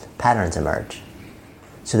 patterns emerge.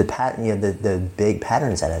 So the big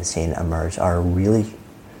patterns that I've seen emerge are really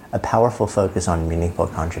a powerful focus on meaningful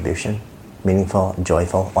contribution, meaningful,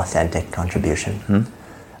 joyful, authentic contribution.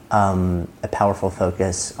 A powerful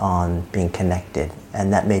focus on being connected,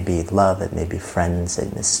 and that may be love, it may be friends,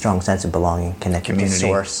 a strong sense of belonging, connected to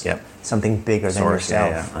source, something bigger than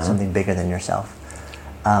yourself, something bigger than yourself,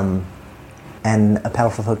 and a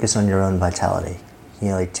powerful focus on your own vitality.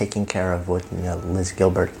 Taking care of what Liz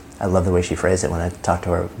Gilbert. I love the way she phrased it when I talked to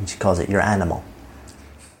her. She calls it your animal.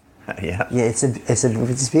 Yeah,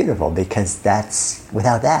 it's beautiful, because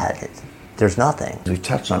without that, there's nothing. We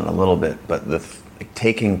touched on it a little bit, but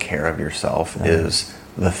taking care of yourself is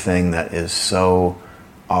the thing that is so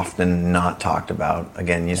often not talked about.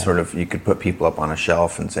 Again, you could put people up on a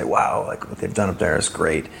shelf and say, wow, what they've done up there is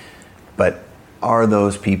great. But are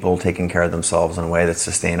those people taking care of themselves in a way that's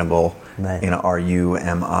sustainable? Right. Are you,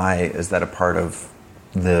 am I, is that a part of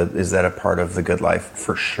the good life?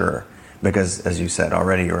 For sure. Because as you said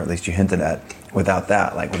already, or at least you hinted at, without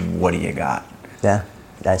that, what do you got? Yeah.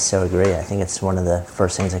 I so agree. I think it's one of the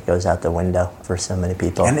first things that goes out the window for so many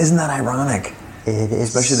people. And isn't that ironic? It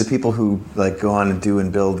is. Especially the people who go on and do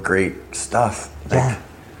and build great stuff.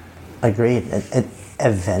 Agreed.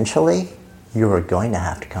 Eventually, you are going to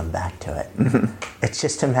have to come back to it. It's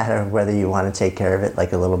just a matter of whether you want to take care of it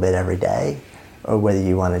a little bit every day, or whether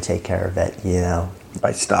you want to take care of it,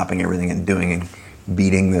 by stopping everything and doing and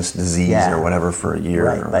beating this disease or whatever for a year.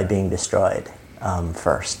 Right, by being destroyed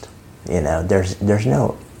first. There's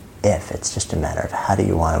no if. It's just a matter of how do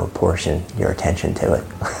you want to apportion your attention to it.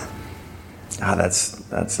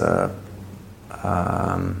 That's a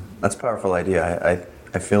powerful idea.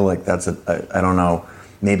 I feel like that's I don't know.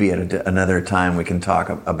 Maybe at another time we can talk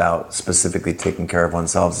about specifically taking care of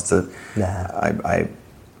oneself. I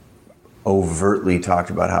overtly talked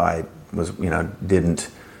about how I was didn't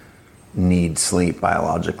need sleep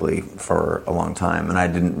biologically for a long time, and I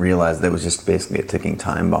didn't realize that it was just basically a ticking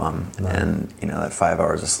time bomb. Right. And that 5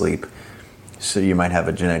 hours of sleep, so you might have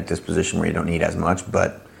a genetic disposition where you don't need as much,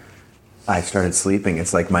 but I started sleeping.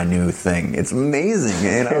 It's like my new thing. It's amazing.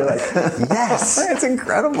 You're like, yes, it's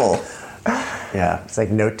incredible. Yeah, it's like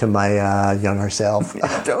note to my younger self.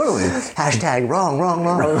 Yeah, totally. Hashtag wrong.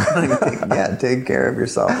 Take care of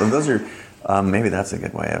yourself. And those are maybe that's a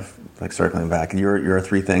good way of circling back. Your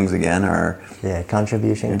three things again are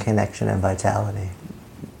contribution, connection, and vitality.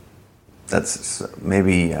 That's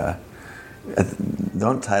maybe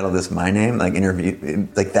don't title this my name interview.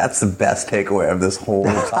 That's the best takeaway of this whole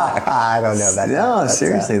talk. I don't know that. No,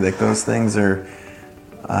 seriously, those things are.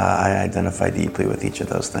 I identify deeply with each of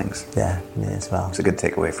those things. Yeah, me as well. It's a good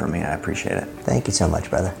takeaway for me. I appreciate it. Thank you so much,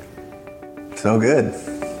 brother. So good.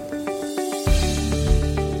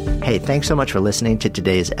 Hey, thanks so much for listening to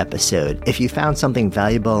today's episode. If you found something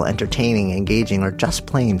valuable, entertaining, engaging, or just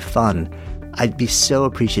plain fun, I'd be so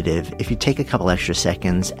appreciative if you take a couple extra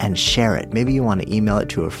seconds and share it. Maybe you want to email it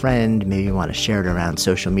to a friend, maybe you want to share it around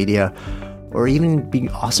social media, or even be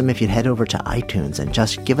awesome if you'd head over to iTunes and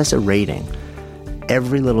just give us a rating.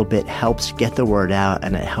 Every little bit helps get the word out,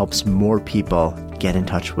 and it helps more people get in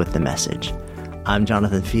touch with the message. I'm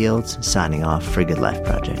Jonathan Fields, signing off for Good Life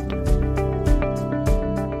Project.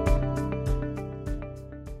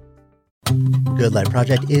 Good Life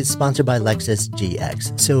Project is sponsored by Lexus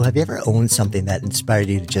GX. So have you ever owned something that inspired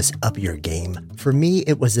you to just up your game? For me,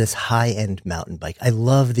 it was this high-end mountain bike. I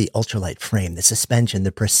love the ultralight frame, the suspension,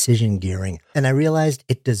 the precision gearing, and I realized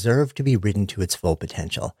it deserved to be ridden to its full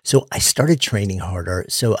potential. So I started training harder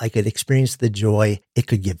so I could experience the joy it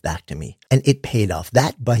could give back to me. And it paid off.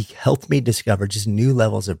 That bike helped me discover just new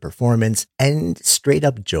levels of performance and straight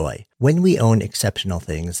up joy. When we own exceptional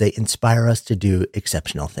things, they inspire us to do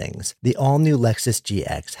exceptional things. The all-new Lexus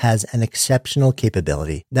GX has an exceptional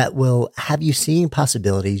capability that will have you seeing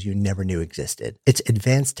possibilities you never knew existed. Its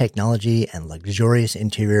advanced technology and luxurious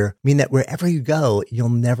interior mean that wherever you go, you'll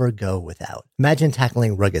never go without. Imagine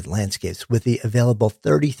tackling rugged landscapes with the available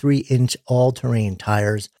 33-inch all-terrain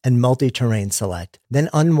tires and multi-terrain select, then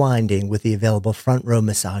unwinding with the available front-row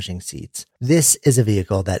massaging seats. This is a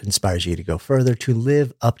vehicle that inspires you to go further, to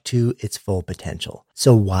live up to its full potential.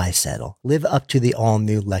 So why settle? Live up to the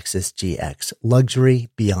all-new Lexus GX, luxury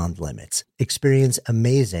beyond limits. Experience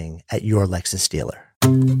amazing at your Lexus dealer.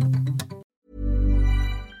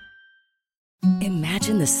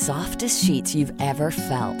 Imagine the softest sheets you've ever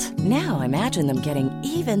felt. Now imagine them getting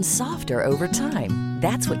even softer over time.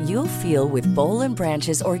 That's what you'll feel with Boll &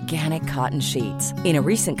 Branch's organic cotton sheets. In a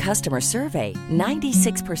recent customer survey,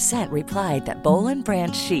 96% replied that Boll &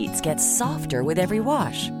 Branch sheets get softer with every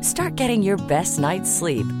wash. Start getting your best night's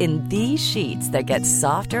sleep in these sheets that get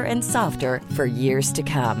softer and softer for years to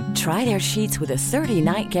come. Try their sheets with a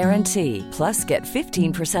 30-night guarantee. Plus, get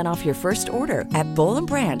 15% off your first order at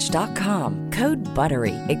bollandbranch.com. Code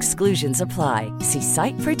BUTTERY. Exclusions apply. See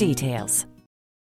site for details.